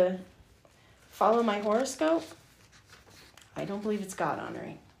to follow my horoscope? I don't believe it's God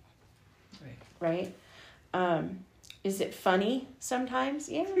honoring. Right? Is it funny sometimes?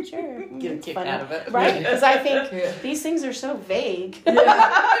 Yeah, sure. Get a It's kick funny. out of it. Right? Because I think these things are so vague.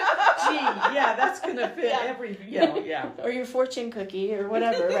 Gee, yeah, that's going to fit every, yeah. Or your fortune cookie or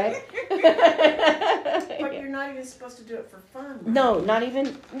whatever, right? But you're not even supposed to do it for fun. No, not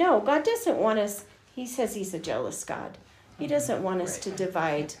even. No, God doesn't want us. He says he's a jealous God. He doesn't want us to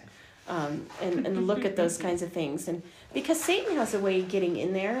divide and look at those kinds of things. And because Satan has a way of getting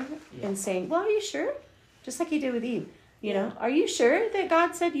in there and saying, well, are you sure? Just like he did with Eve. Are you sure that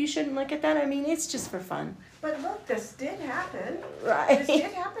God said you shouldn't look at that? I mean, it's just for fun. But look, this did happen. Right. This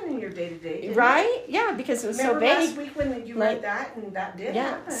did happen in your day-to-day. didn't it? Right? Yeah, because it was Remember so last vague. week when you Like- read that and that did Yeah,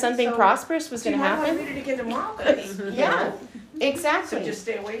 happen? something so, prosperous was so going to you might want to happen. read it again tomorrow, guys. Yeah, So exactly. just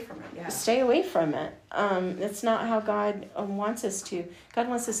stay away from it. Yeah. Stay away from it. That's not how God wants us to. God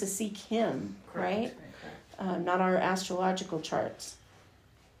wants us to seek Him, right? Not our astrological charts.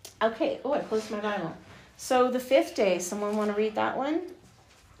 Okay. Oh, I closed my Bible. So the 5th day. Someone want to read that one?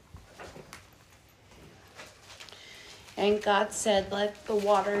 And God said, let the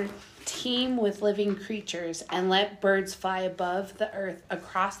water teem with living creatures, and let birds fly above the earth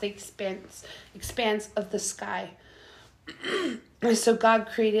across the expanse of the sky. So God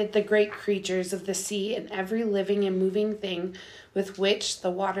created the great creatures of the sea and every living and moving thing with which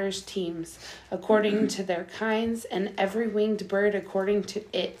the waters teems, according to their kinds, and every winged bird according to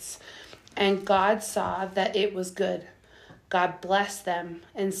its. And God saw that it was good. God blessed them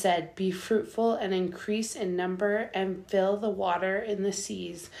and said, be fruitful and increase in number and fill the water in the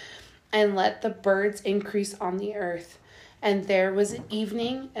seas, and let the birds increase on the earth. And there was an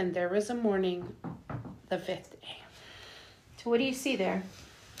evening and there was a morning, the 5th day. So what do you see there?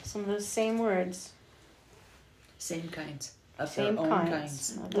 Some of those same words. Same kinds. Of Same their own kinds.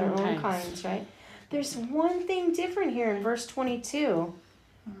 kinds. Of their own kinds, right? There's one thing different here in verse 22.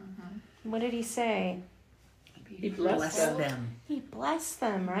 What did he say? He blessed them. He blessed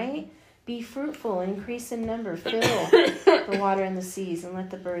them, right? Be fruitful, increase in number, fill the water in the seas, and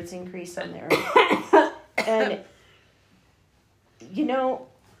let the birds increase on the earth. And,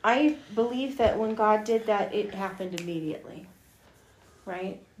 I believe that when God did that, it happened immediately,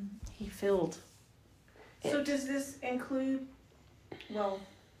 right? He filled. So does this include, well,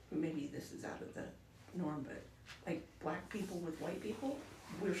 maybe this is out of the norm, but like black people with white people,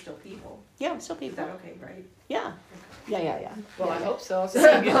 we're still people. Yeah, still Is people. that okay, right? Yeah. Yeah. Well, I hope so. So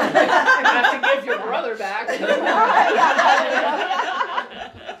you have to give your brother back.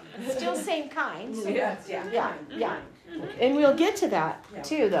 Still same kind. Yes, Yeah. And we'll get to that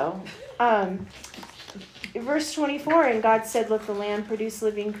too, though. Verse 24, and God said, let the land produce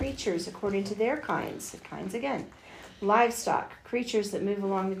living creatures according to their kinds again, livestock, creatures that move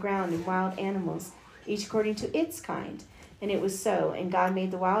along the ground, and wild animals, each according to its kind. And it was so. And God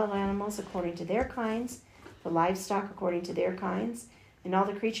made the wild animals according to their kinds, the livestock according to their kinds, and all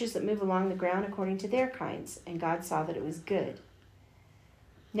the creatures that move along the ground according to their kinds. And God saw that it was good.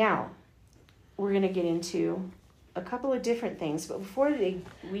 Now, we're going to get into a couple of different things, but before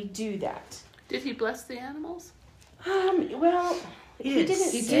we do that, Did he bless the animals? well, he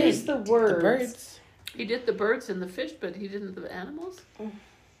didn't use the words. The birds. He did the birds and the fish, but he didn't the animals?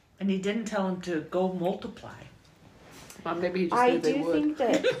 And he didn't tell him to go multiply. Well, maybe he just I knew they do would. think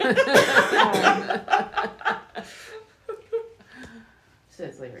that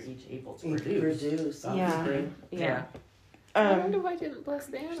Says they are each able to You produce. produce. yeah. I wonder why he didn't bless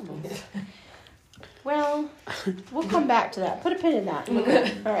the animals. Well, we'll come back to that. Put a pin in that.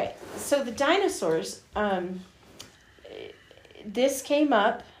 All right. So the dinosaurs. This came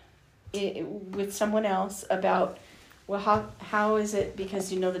up with someone else about, well, how is it, because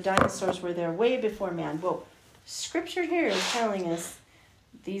the dinosaurs were there way before man. Well, Scripture here is telling us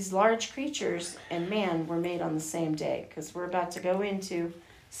these large creatures and man were made on the same day, because we're about to go into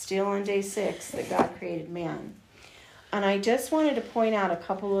still on day 6 that God created man. And I just wanted to point out a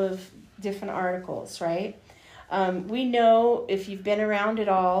couple of different articles, right? We know, if you've been around at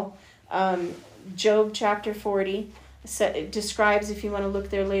all, Job chapter 40 describes, if you want to look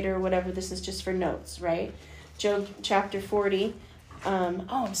there later or whatever, this is just for notes, right? Job chapter 40.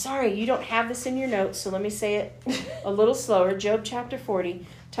 I'm sorry, you don't have this in your notes, so let me say it a little slower. Job chapter 40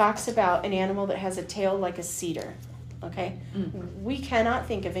 talks about an animal that has a tail like a cedar, okay? We cannot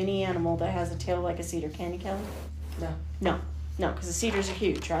think of any animal that has a tail like a cedar. Can you, Kelly? No, because the cedars are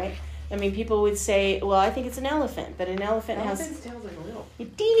huge, right? I mean, people would say, well, I think it's an elephant, but an elephant has Elephant's tail's like a little. a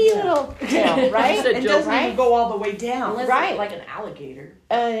teeny little tail, right? It's a It joke, doesn't right? even go all the way down. Unless Right. it's like an alligator.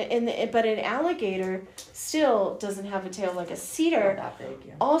 But an alligator still doesn't have a tail like a cedar. Not that big,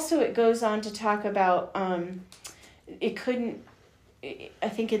 yeah. Also, it goes on to talk about it couldn't. I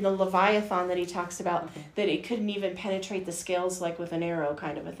think in the Leviathan that he talks about that it couldn't even penetrate the scales like with an arrow,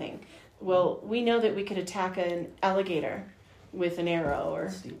 kind of a thing. Well, we know that we could attack an alligator with an arrow, or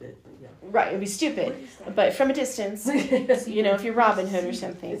Stupid, but yeah. right, it'd be stupid, but from a distance, if you're Robin Hood or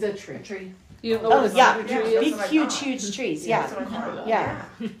something. It's a tree. You don't know Oh what a yeah, cedar tree is? big, what I huge, thought. huge trees. That's Yeah, what I thought. yeah.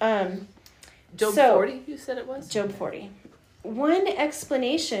 Job So- 40, you said it was? Job 40. One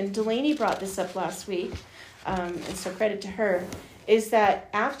explanation, Delaney brought this up last week, and so credit to her, is that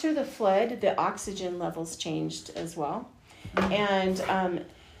after the flood, the oxygen levels changed as well. And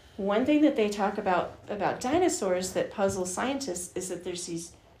one thing that they talk about dinosaurs that puzzles scientists is that there's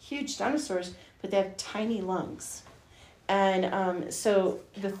these huge dinosaurs, but they have tiny lungs. And so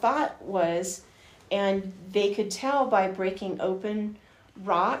the thought was, and they could tell by breaking open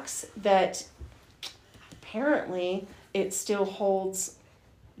rocks that apparently it still holds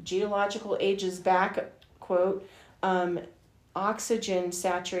geological ages back, quote, oxygen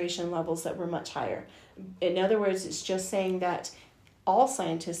saturation levels that were much higher. In other words, it's just saying that all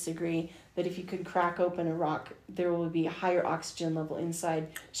scientists agree that if you could crack open a rock, there will be a higher oxygen level inside,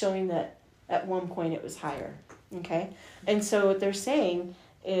 showing that at one point it was higher. Okay? And so what they're saying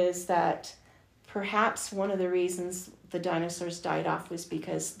is that perhaps one of the reasons the dinosaurs died off was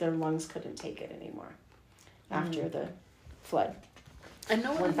because their lungs couldn't take it anymore after the flood. And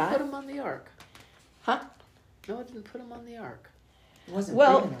Noah One didn't thought? put them on the ark. Huh? Noah didn't put them on the ark. It wasn't big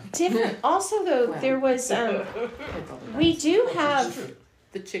Well, enough. different. Also, though, there was we do have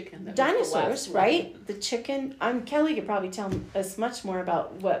The chicken. That was the dinosaurs, last one. right? The chicken. Kelly could probably tell us much more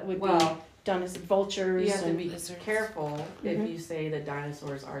about what would be Well, dinosaurs, vultures, you have to and be lizards. careful if Mhm. you say the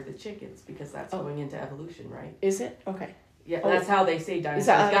dinosaurs are the chickens because that's Oh. going into evolution, right? is it okay? Yeah, Oh. that's how they say dinosaurs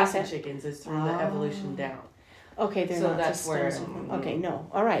that how got they the say chickens is through the Oh. evolution down. Okay, they're So not that's just where- stones. Okay, no.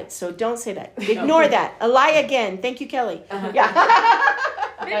 All right, so don't say that. Ignore that. A lie again. Thank you, Kelly. Yeah.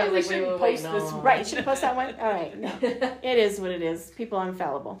 Maybe I was we like, shouldn't wait, post no. this. Right, you should post that one. All right, no. It is what it is. People are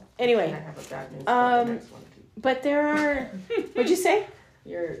infallible. And Anyway, I have a bad news about the next one too. but there are. What'd you say?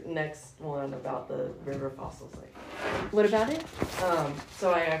 Your next one about the river fossils, like. What about it?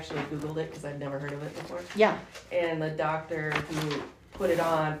 So I actually Googled it because I'd never heard of it before. Yeah. And the doctor who put it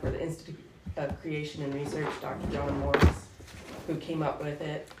on for the Institute of Creation and Research, Dr. John Morris, who came up with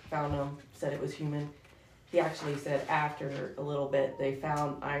it, found them, said it was human. he actually said after a little bit they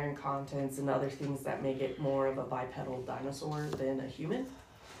found iron contents and other things that make it more of a bipedal dinosaur than a human.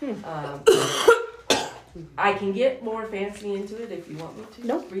 I can get more fancy into it if you want me to.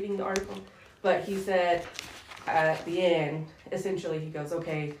 Nope. Reading the article, but he said at the end, essentially, he goes,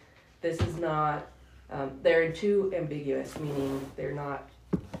 "Okay, this is not. They're too ambiguous, meaning they're not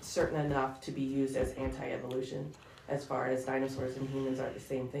certain enough to be used as anti-evolution, as far as dinosaurs and humans are the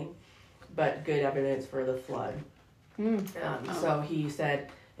same thing, but good evidence for the flood." So he said,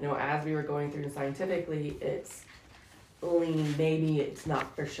 as we were going through scientifically, it's leaning maybe it's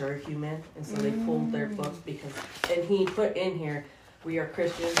not for sure human, and so they pulled their book because, and he put in here, we are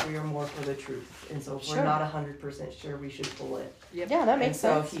Christians, we are more for the truth, and so if we're not 100% sure, we should pull it. Yeah, that makes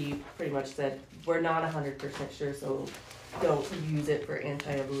sense. So he pretty much said, we're not 100% sure, so don't use it for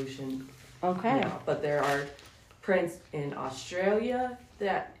anti-evolution. Okay. But there are prints in Australia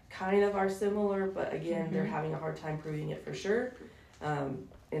that kind of are similar, but again, they're having a hard time proving it for sure.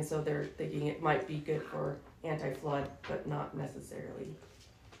 And so they're thinking it might be good for anti-flood, but not necessarily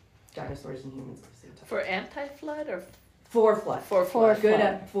dinosaurs and humans at the same time. For anti-flood or For flood. for flood?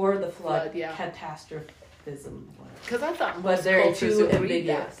 Good for the flood, Flood, yeah. catastrophism. Because I thought But most they're cultures too would read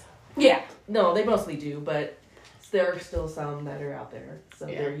ambiguous. that. Yeah, no, they mostly do, but there are still some that are out there, so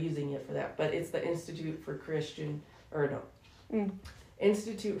Yeah. they're using it for that. But it's the Institute for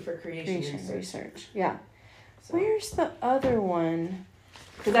Institute for Creation Research. Yeah. So, Where's the other one?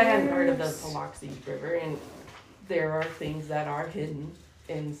 because I hadn't heard of the Where's- Biloxi River, and there are things that are hidden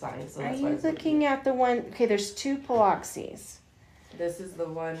in science. So Are that's you why I was looking at the one? Okay, there's two Piloxes. This is the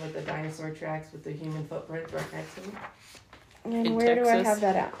one with the dinosaur tracks with the human footprint right next to it. And In where do I Texas? have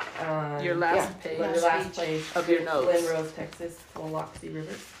that at? Your last page. Your last place of your notes. Glen Rose, Texas, Biloxi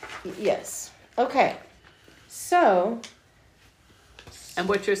River. Yes. Okay. So, And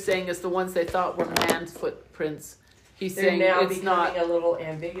what you're saying is the ones they thought were man's footprints. He's They're saying now it's not. becoming a little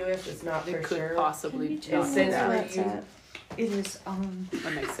ambiguous. It's not It for could sure. possibly can you not tell be me since where that. that's at? It is,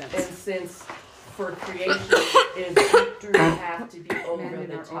 That makes sense. And since for creation is you have to be over man in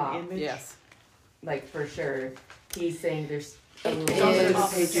the our top, own image. Yes. like for sure. He's saying there's a It little It's on the is-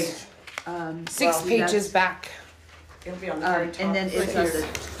 top pages. 6 Well, pages back. It'll be on the very top. And then it's on the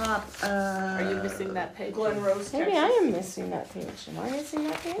top, Are you missing that page? Glen Rose, Maybe Texas. I am missing that page. Am I missing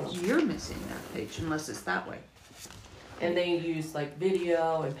that page? You're missing that page unless it's that way. and they use like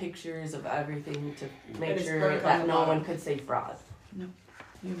video and pictures of everything to make And it's sure right on that the no bottom. one could say fraud.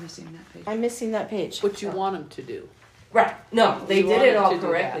 You're missing that page. I'm missing that page. What you want them to do. Right. No, they You did it wanted all to do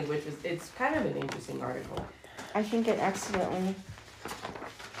correctly, that. which was it's kind of an interesting article. I think it accidentally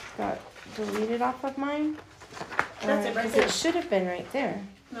got deleted off of mine. That's it right 'cause there. It should have been right there.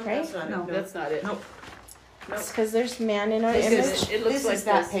 No, right? that's not No. it. No. That's not it. Nope. It's because there's man in our This image. is, It looks this like is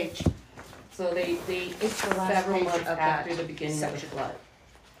that this. page. So they It's the last several page months of that after the beginning section. of the flood.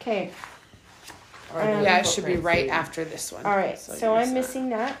 Okay. Or the Yeah, it should be footprints right they- after this one. All right. So So you're I'm set. missing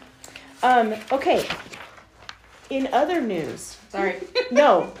that. Okay. In other news, Sorry.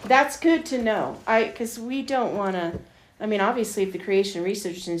 no, that's good to know. Because we don't want to. I mean, obviously, if the Creation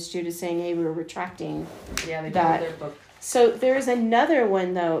Research Institute is saying, "Hey, we're retracting," Yeah, they That- told their book. so there's another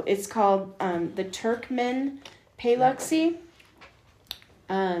one though. It's called the Turkmen Paluxy,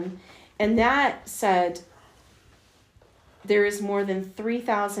 and that said there is more than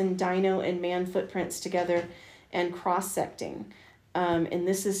 3,000 dino and man footprints together and cross-secting, and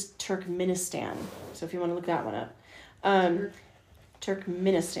this is Turkmenistan. So if you want to look that one up,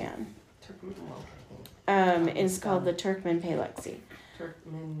 Turkmenistan. And it's called the Turkmen Paluxy.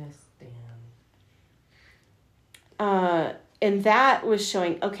 Turkmenistan. And that was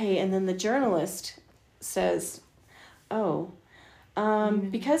showing, okay, and then the journalist says,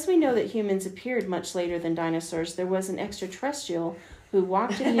 because we know that humans appeared much later than dinosaurs, there was an extraterrestrial who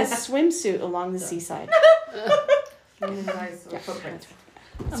walked in his swimsuit along the seaside. Footprints.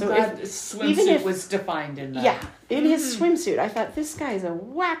 I'm So glad if- the even swimsuit if- was defined in that. Yeah, in his swimsuit. I thought, this guy's a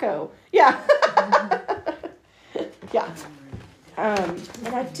wacko. Yeah. Yeah. And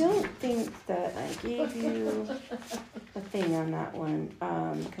I don't think that I gave you a thing on that one,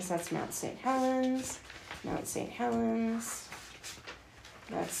 because that's Mount St. Helens. Mount St. Helens.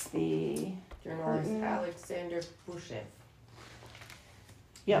 That's the... Journalist Alexander Bushev.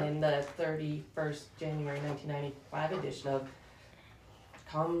 Yep. In the 31st January 1995 edition of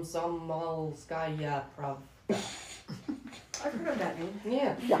Komsomolskaya Pravda. I've heard of that name.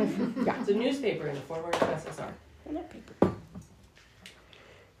 Yeah. Yeah, yeah. It's a newspaper in the former USSR. And that paper.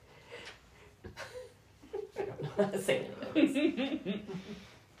 I don't know how to say it.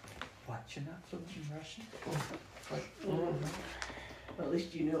 What, you're not fluent in Russian? Well, at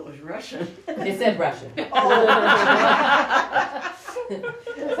least you knew it was Russian. It said Russian. Oh.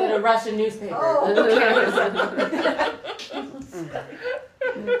 It said a Russian newspaper. Oh,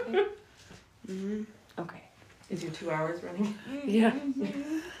 Okay. Is your 2 hours running? Yeah. Do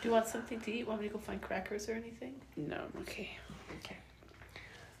you want something to eat? Want me to go find crackers or anything? No. Okay.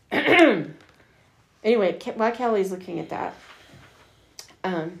 Anyway, while Kelly's looking at that,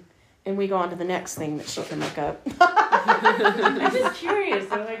 and we go on to the next thing that she can look up. I'm just curious.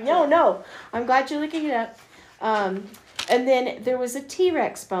 No, I'm glad you're looking it up. And then there was a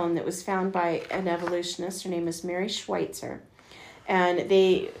T-Rex bone that was found by an evolutionist. Her name is Mary Schweitzer. And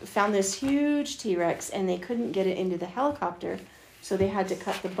they found this huge T-Rex, and they couldn't get it into the helicopter, so they had to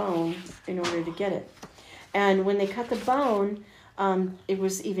cut the bone in order to get it. And when they cut the bone, it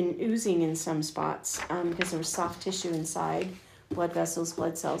was even oozing in some spots because there was soft tissue inside, blood vessels,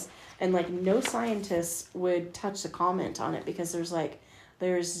 blood cells. And like no scientists would touch the comment on it because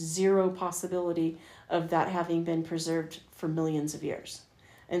there's zero possibility of that having been preserved for millions of years.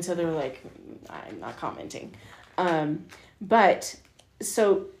 And so they were like, I'm not commenting. But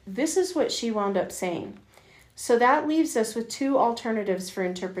so this is what she wound up saying. So that leaves us with two alternatives for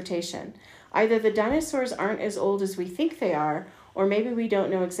interpretation. Either the dinosaurs aren't as old as we think they are, or maybe we don't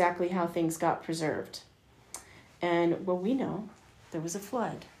know exactly how things got preserved. And well, we know there was a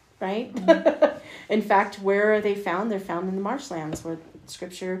flood, right? Mm-hmm. In fact, where are they found? They're found in the marshlands, where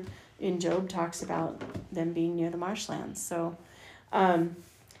scripture in Job talks about them being near the marshlands. So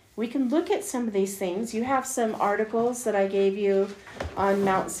we can look at some of these things. You have some articles that I gave you on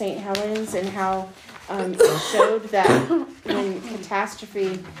Mount St. Helens and how it showed that when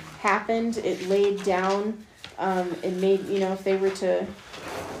catastrophe happened, it laid down, it made, if they were to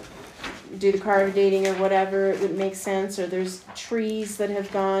do the carbon dating or whatever, it would make sense. Or there's trees that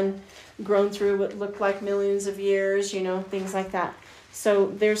have grown through what look like millions of years, things like that. So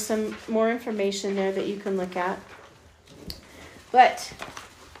there's some more information there that you can look at. But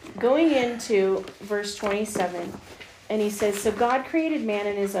going into verse 27, and he says, so God created man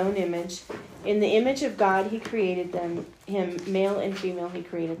in his own image. In the image of God, he created him, male and female, he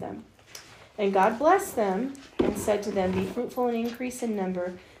created them. And God blessed them and said to them, be fruitful and increase in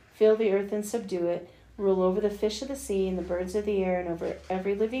number, fill the earth and subdue it, rule over the fish of the sea and the birds of the air and over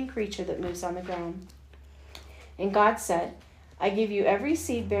every living creature that moves on the ground. And God said, I give you every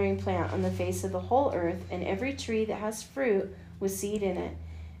seed-bearing plant on the face of the whole earth and every tree that has fruit with seed in it,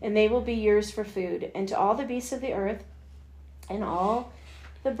 and they will be yours for food. And to all the beasts of the earth and all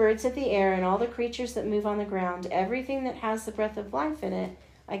the birds of the air and all the creatures that move on the ground, everything that has the breath of life in it,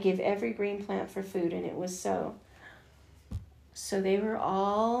 I give every green plant for food. And it was so. So they were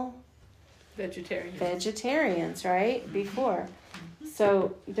all vegetarians, right? Before.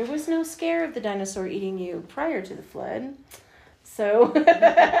 So there was no scare of the dinosaur eating you prior to the flood. So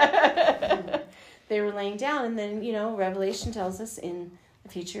they were laying down, and then, Revelation tells us in the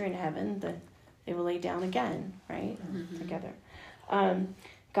future in heaven that they will lay down again, right? Mm-hmm. Together.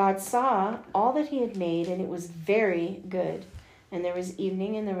 God saw all that he had made, and it was very good. And there was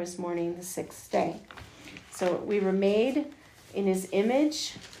evening and there was morning the sixth day. So we were made in his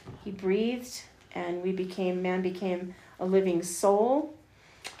image. He breathed, and man became a living soul.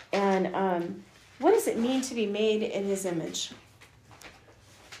 And what does it mean to be made in his image?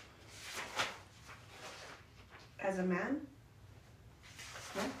 As a man?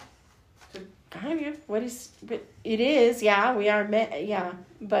 But it is, yeah, we are men, yeah,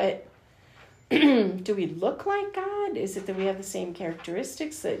 but do we look like God? Is it that we have the same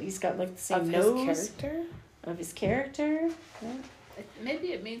characteristics, that he's got like the same nose of his character? Yeah.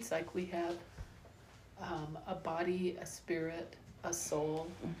 Maybe it means like we have a body, a spirit, a soul.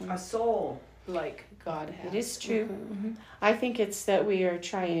 Mm-hmm. A soul. Like God has. It is true. Mm-hmm. I think it's that we are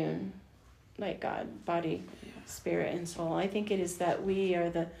triune, like God, body, spirit, and soul. I think it is that we are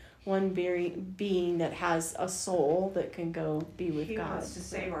the one very being that has a soul that can go be with God. He wants to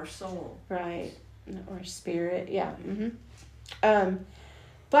save our soul. Right. Or spirit, yeah. Mm-hmm.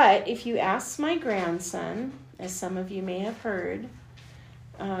 But if you ask my grandson, as some of you may have heard,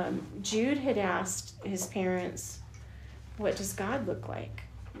 Jude had asked his parents, what does God look like?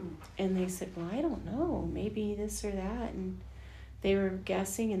 And they said, well, I don't know. Maybe this or that. And they were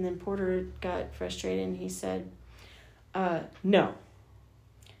guessing, and then Porter got frustrated, and he said, no.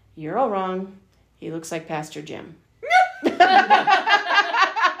 You're all wrong. He looks like Pastor Jim. I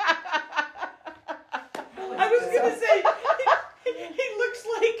was going to say, he looks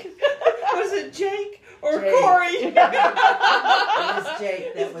like, was it Jake or Jake. Corey? It was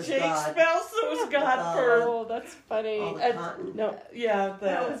Jake that was Jake's God. spouse that was God for, Oh, that's funny. All the cotton. No, yeah,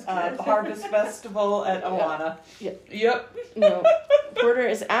 That was the good. Harvest Festival at Awana. Yep. Yep. no. Porter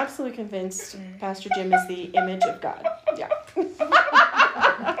is absolutely convinced Pastor Jim is the image of God. Yeah.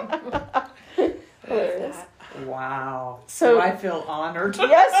 Hilarious. Wow. So I feel honored.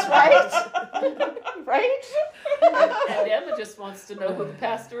 yes, right? Right? And Emma just wants to know who the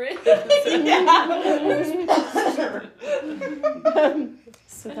pastor is.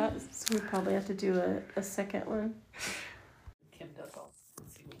 So we probably have to do a second one. Kim does all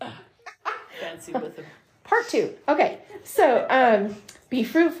fancy with him. Part 2. Okay. So be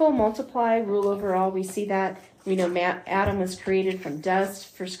fruitful, multiply, rule over all. We see that. We know Adam was created from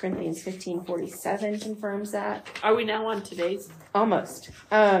dust. 1 Corinthians 15:47 confirms that. Are we now on today's? Almost.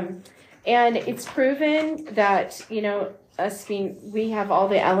 And it's proven that, we have all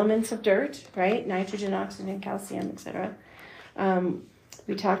the elements of dirt, right? Nitrogen, oxygen, calcium, etc.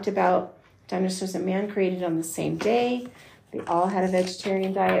 We talked about dinosaurs and man created on the same day. They all had a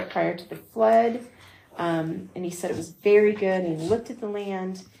vegetarian diet prior to the flood. And he said it was very good. And he looked at the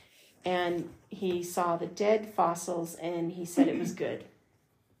land and he saw the dead fossils and he said it was good.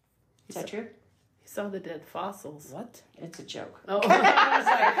 Is that true? He saw the dead fossils. What? It's a joke. Oh, I was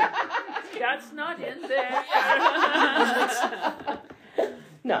like, that's not in there.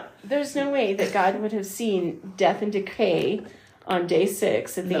 No, there's no way that God would have seen death and decay on day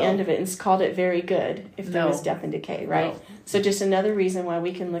 6 at the end of it and called it very good if there was death and decay, right? No. So just another reason why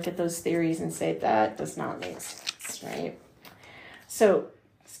we can look at those theories and say that does not make sense, right? So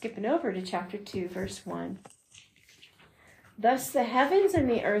skipping over to chapter 2, verse 1. Thus the heavens and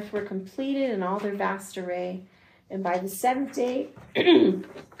the earth were completed in all their vast array. And by the 7th day,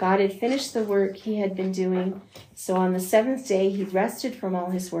 God had finished the work he had been doing. So on the 7th day, he rested from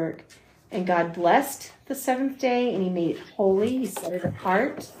all his work. And God blessed the 7th day, and he made it holy. He set it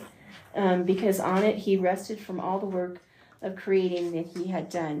apart, because on it he rested from all the work of creating that he had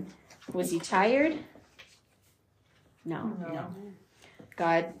done. Was he tired? No.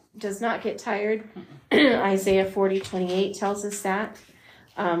 God does not get tired. Isaiah 40:28 tells us that.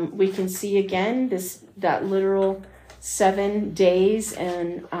 We can see again that literal 7 days,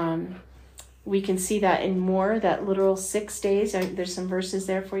 and we can see that in more, that literal 6 days. There's some verses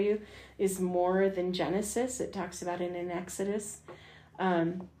there for you, is more than Genesis. It talks about it in Exodus.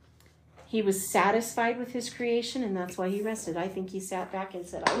 He was satisfied with his creation, and that's why he rested. I think he sat back and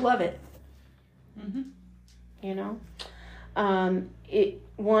said, I love it. Mm-hmm.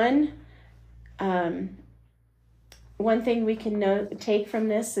 One thing we can take from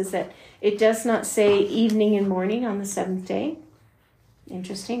this is that it does not say evening and morning on the 7th day.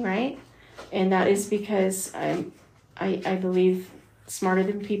 Interesting, right? And that is because I believe smarter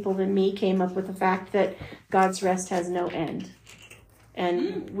than people than me came up with the fact that God's rest has no end.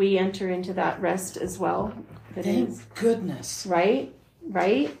 And we enter into that rest as well. Thank goodness. Right?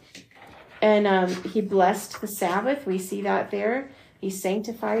 And he blessed the Sabbath. We see that there. He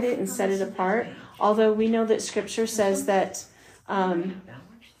sanctified it and set it apart. Although we know that Scripture says that... we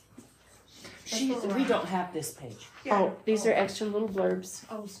don't have this page. These are extra little blurbs.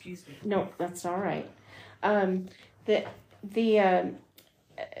 Oh, excuse me. No, that's all right. The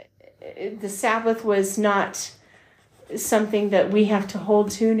Sabbath was not something that we have to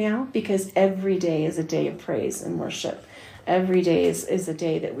hold to now, because every day is a day of praise and worship. Every day is a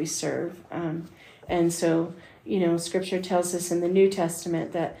day that we serve. And so, Scripture tells us in the New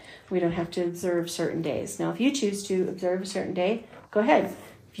Testament that we don't have to observe certain days. Now, if you choose to observe a certain day, go ahead.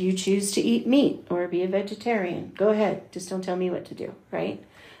 If you choose to eat meat or be a vegetarian, go ahead. Just don't tell me what to do, right?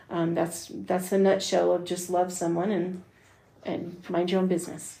 That's the nutshell of just love someone and mind your own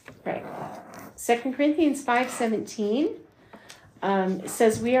business, right? 2 Corinthians 5:17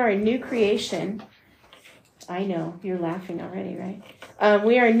 says we are a new creation. I know, you're laughing already, right?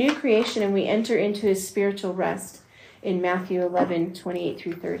 We are a new creation and we enter into his spiritual rest in Matthew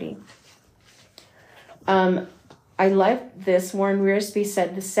 11:28-30. I like this. Warren Wiersbe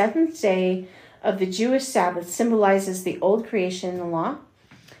said, the 7th day of the Jewish Sabbath symbolizes the old creation in the law.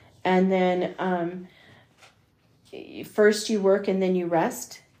 And then first you work and then you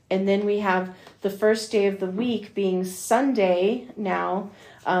rest. And then we have the first day of the week being Sunday now,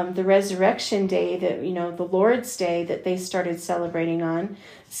 the resurrection day, that the Lord's Day that they started celebrating on,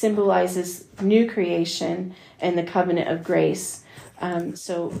 symbolizes new creation and the covenant of grace.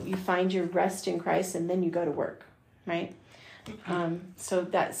 So you find your rest in Christ and then you go to work, right? So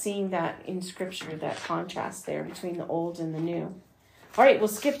that seeing that in Scripture, that contrast there between the old and the new. All right, we'll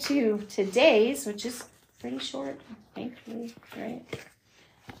skip to today's, which is pretty short, thankfully, right?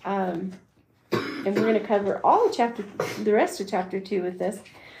 And we're going to cover the rest of chapter 2 with this.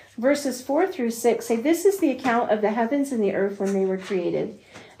 Verses 4-6 say, this is the account of the heavens and the earth when they were created.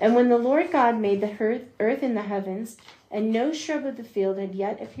 And when the Lord God made the earth and the heavens and no shrub of the field had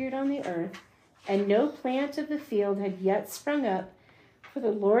yet appeared on the earth, and no plant of the field had yet sprung up, for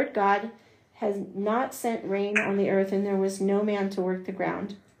the Lord God has not sent rain on the earth, and there was no man to work the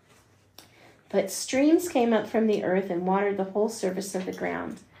ground. But streams came up from the earth and watered the whole surface of the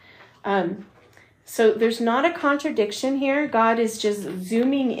ground. So there's not a contradiction here. God is just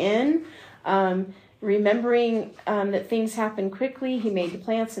zooming in, remembering that things happen quickly. He made the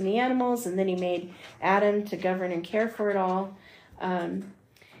plants and the animals, and then he made Adam to govern and care for it all.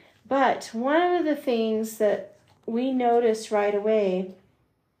 But one of the things that we notice right away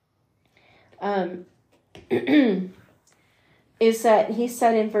is that he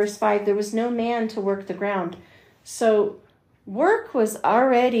said in verse 5, there was no man to work the ground. So work was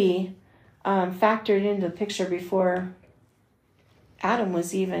already factored into the picture before Adam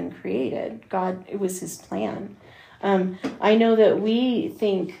was even created. God, it was his plan. I know that we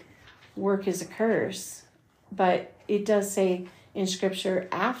think work is a curse, but it does say in Scripture,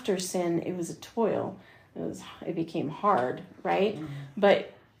 after sin, it was a toil. It became hard, right? Mm-hmm.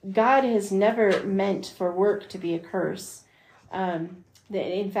 But God has never meant for work to be a curse.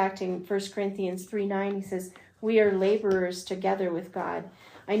 In fact, in 1 Corinthians 3:9, he says, we are laborers together with God.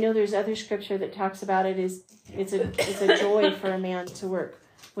 I know there's other scripture that talks about it's a joy for a man to work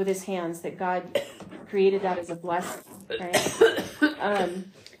with his hands, that God created that as a blessing, right?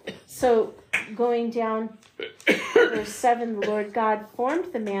 So going down, verse 7, the Lord God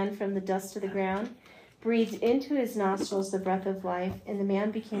formed the man from the dust of the ground, breathed into his nostrils the breath of life, and the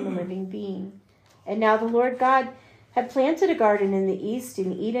man became a living being. And now the Lord God had planted a garden in the east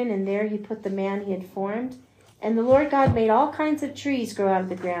in Eden, and there he put the man he had formed. And the Lord God made all kinds of trees grow out of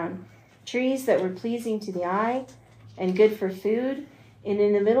the ground, trees that were pleasing to the eye and good for food. And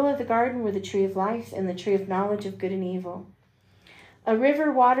in the middle of the garden were the tree of life and the tree of knowledge of good and evil. A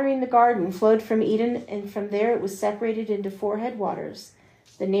river watering the garden flowed from Eden, and from there it was separated into 4 headwaters.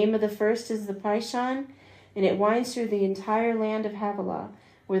 The name of the first is the Pishon, and it winds through the entire land of Havilah,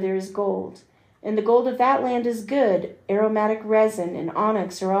 where there is gold. And the gold of that land is good. Aromatic resin and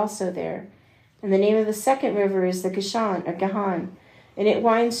onyx are also there. And the name of the second river is the Gahan, and it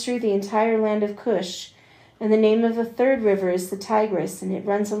winds through the entire land of Cush. And the name of the third river is the Tigris, and it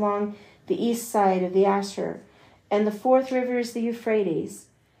runs along the east side of the Asher. And the fourth river is the Euphrates.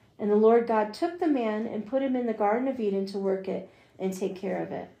 And the Lord God took the man and put him in the Garden of Eden to work it and take care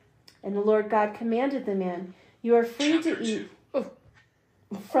of it. And the Lord God commanded the man, you are free to eat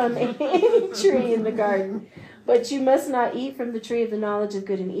from any tree in the garden, but you must not eat from the tree of the knowledge of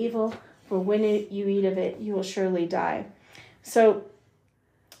good and evil, for when you eat of it, you will surely die. So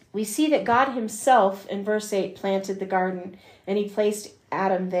we see that God himself, in verse 8, planted the garden, and he placed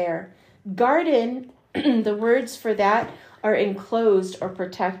Adam there. Garden, the words for that are enclosed or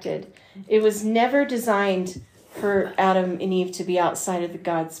protected. It was never designed for Adam and Eve to be outside of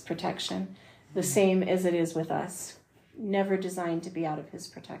God's protection, the same as it is with us. Never designed to be out of his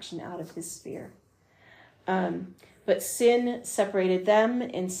protection, out of his sphere. But sin separated them,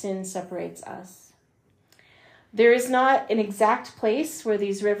 and sin separates us. There is not an exact place where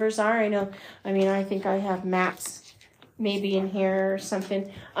these rivers are. I think I have maps maybe in here or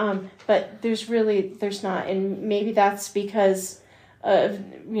something. But there's not. And maybe that's because of,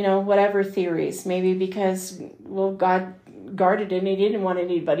 whatever theories. Maybe because, God guarded it and he didn't want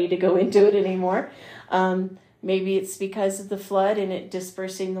anybody to go into it anymore. Maybe it's because of the flood and it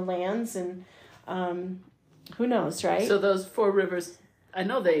dispersing the lands, and who knows, right? So those 4 rivers, I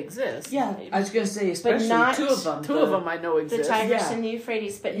know they exist. Yeah, I was going to say, especially not 2 of them. 2 of them I know exist. The Tigris Yeah. and the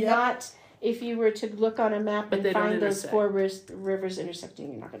Euphrates, but not if you were to look on a map But and they don't find those intersect. 4 rivers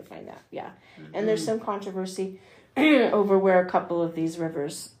intersecting. You're not going to find that. Yeah. Mm-hmm. And there's some controversy over where a couple of these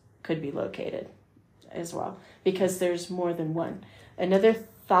rivers could be located as well, because there's more than one. Another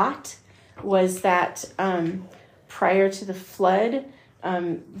thought was that prior to the flood,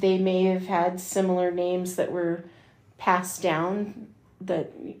 they may have had similar names that were passed down,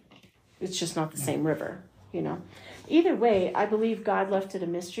 that it's just not the same river, Either way, I believe God left it a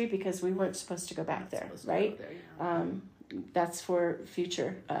mystery because we weren't supposed to go back there, right? That's for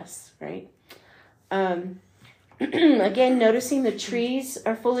future us, right? Again, noticing the trees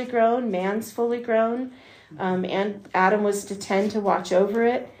are fully grown, man's fully grown, and Adam was to tend to watch over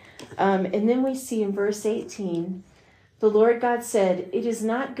it. And then we see in verse 18, the Lord God said, it is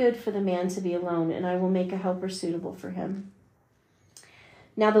not good for the man to be alone, and I will make a helper suitable for him.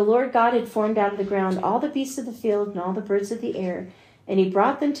 Now the Lord God had formed out of the ground all the beasts of the field and all the birds of the air, and he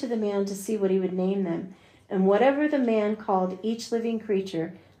brought them to the man to see what he would name them. And whatever the man called each living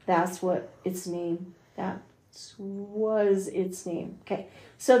creature, that's what its name, that was its name. Okay,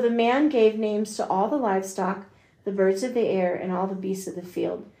 so the man gave names to all the livestock the birds of the air, and all the beasts of the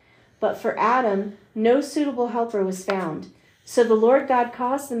field. But for Adam, no suitable helper was found. So the Lord God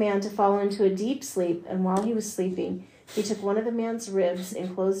caused the man to fall into a deep sleep, and while he was sleeping, he took one of the man's ribs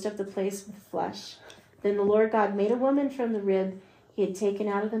and closed up the place with flesh. Then the Lord God made a woman from the rib he had taken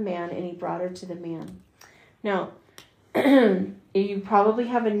out of the man, and he brought her to the man. Now, you probably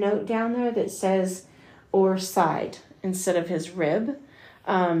have a note down there that says, or side, instead of his rib.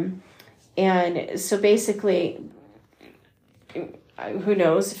 And so basically, who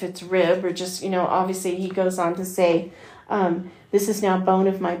knows if it's rib or just, obviously he goes on to say, this is now bone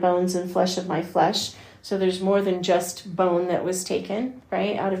of my bones and flesh of my flesh. So there's more than just bone that was taken,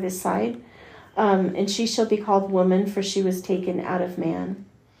 right, out of his side. And she shall be called woman, for she was taken out of man.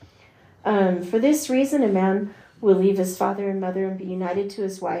 For this reason, a man will leave his father and mother and be united to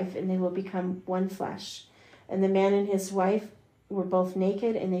his wife, and they will become one flesh. And the man and his wife were both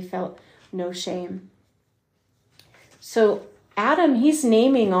naked, and they felt no shame. So Adam, he's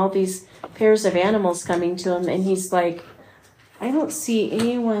naming all these pairs of animals coming to him, and he's like, I don't see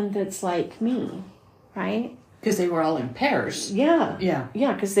anyone that's like me, right? Because they were all in pairs. Yeah. Yeah.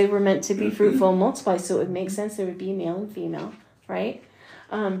 Yeah, because they were meant to be fruitful and multiply, so it would make sense there would be male and female, right?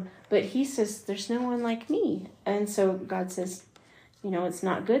 But he says, there's no one like me. And so God says, it's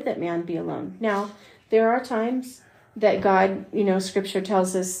not good that man be alone. Now, there are times that God, Scripture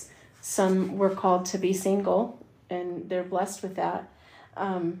tells us some were called to be single, and they're blessed with that.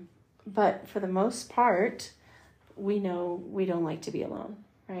 But for the most part, we know we don't like to be alone,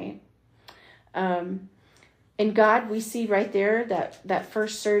 right? And God, we see right there that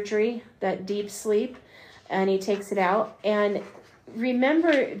first surgery, that deep sleep, and he takes it out. And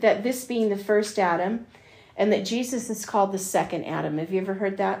remember that this being the first Adam, and that Jesus is called the second Adam. Have you ever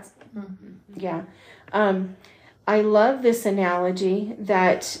heard that? Mm-hmm. Yeah. I love this analogy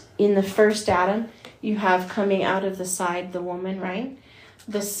that in the first Adam, you have coming out of the side the woman, right?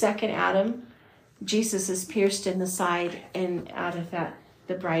 The second Adam, Jesus is pierced in the side, and out of that,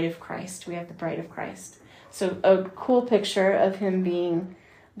 the bride of Christ. We have the bride of Christ. So a cool picture of him being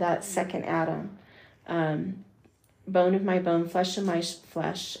that second Adam. Bone of my bone, flesh of my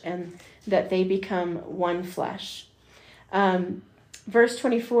flesh, and that they become one flesh. Verse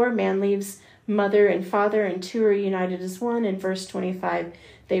 24, man leaves mother and father, and two are united as one. In verse 25,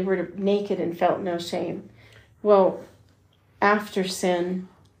 they were naked and felt no shame. Well, after sin,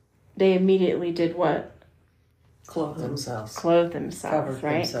 they immediately did what? Clothe themselves. Clothe themselves, Covered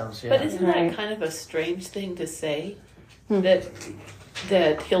right? themselves, yeah. But isn't that kind of a strange thing to say? That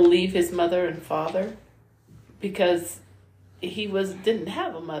he'll leave his mother and father? Because he didn't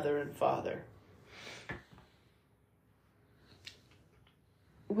have a mother and father.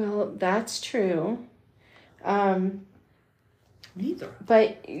 Well, that's true. Neither.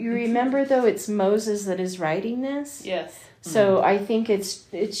 But you remember, though, it's Moses that is writing this? Yes. So I think it's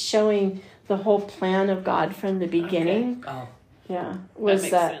showing the whole plan of God from the beginning. Oh. Yeah. That makes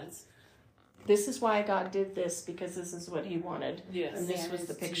sense. This is why God did this, because this is what he wanted. Yes. And this was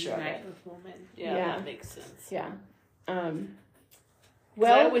the picture of it. Yeah, Yeah. that makes sense. Yeah. I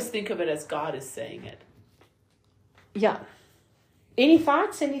Well, always think of it as God is saying it. yeah. Any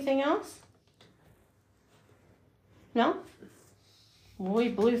thoughts? Anything else? No? Well, we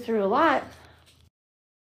blew through a lot.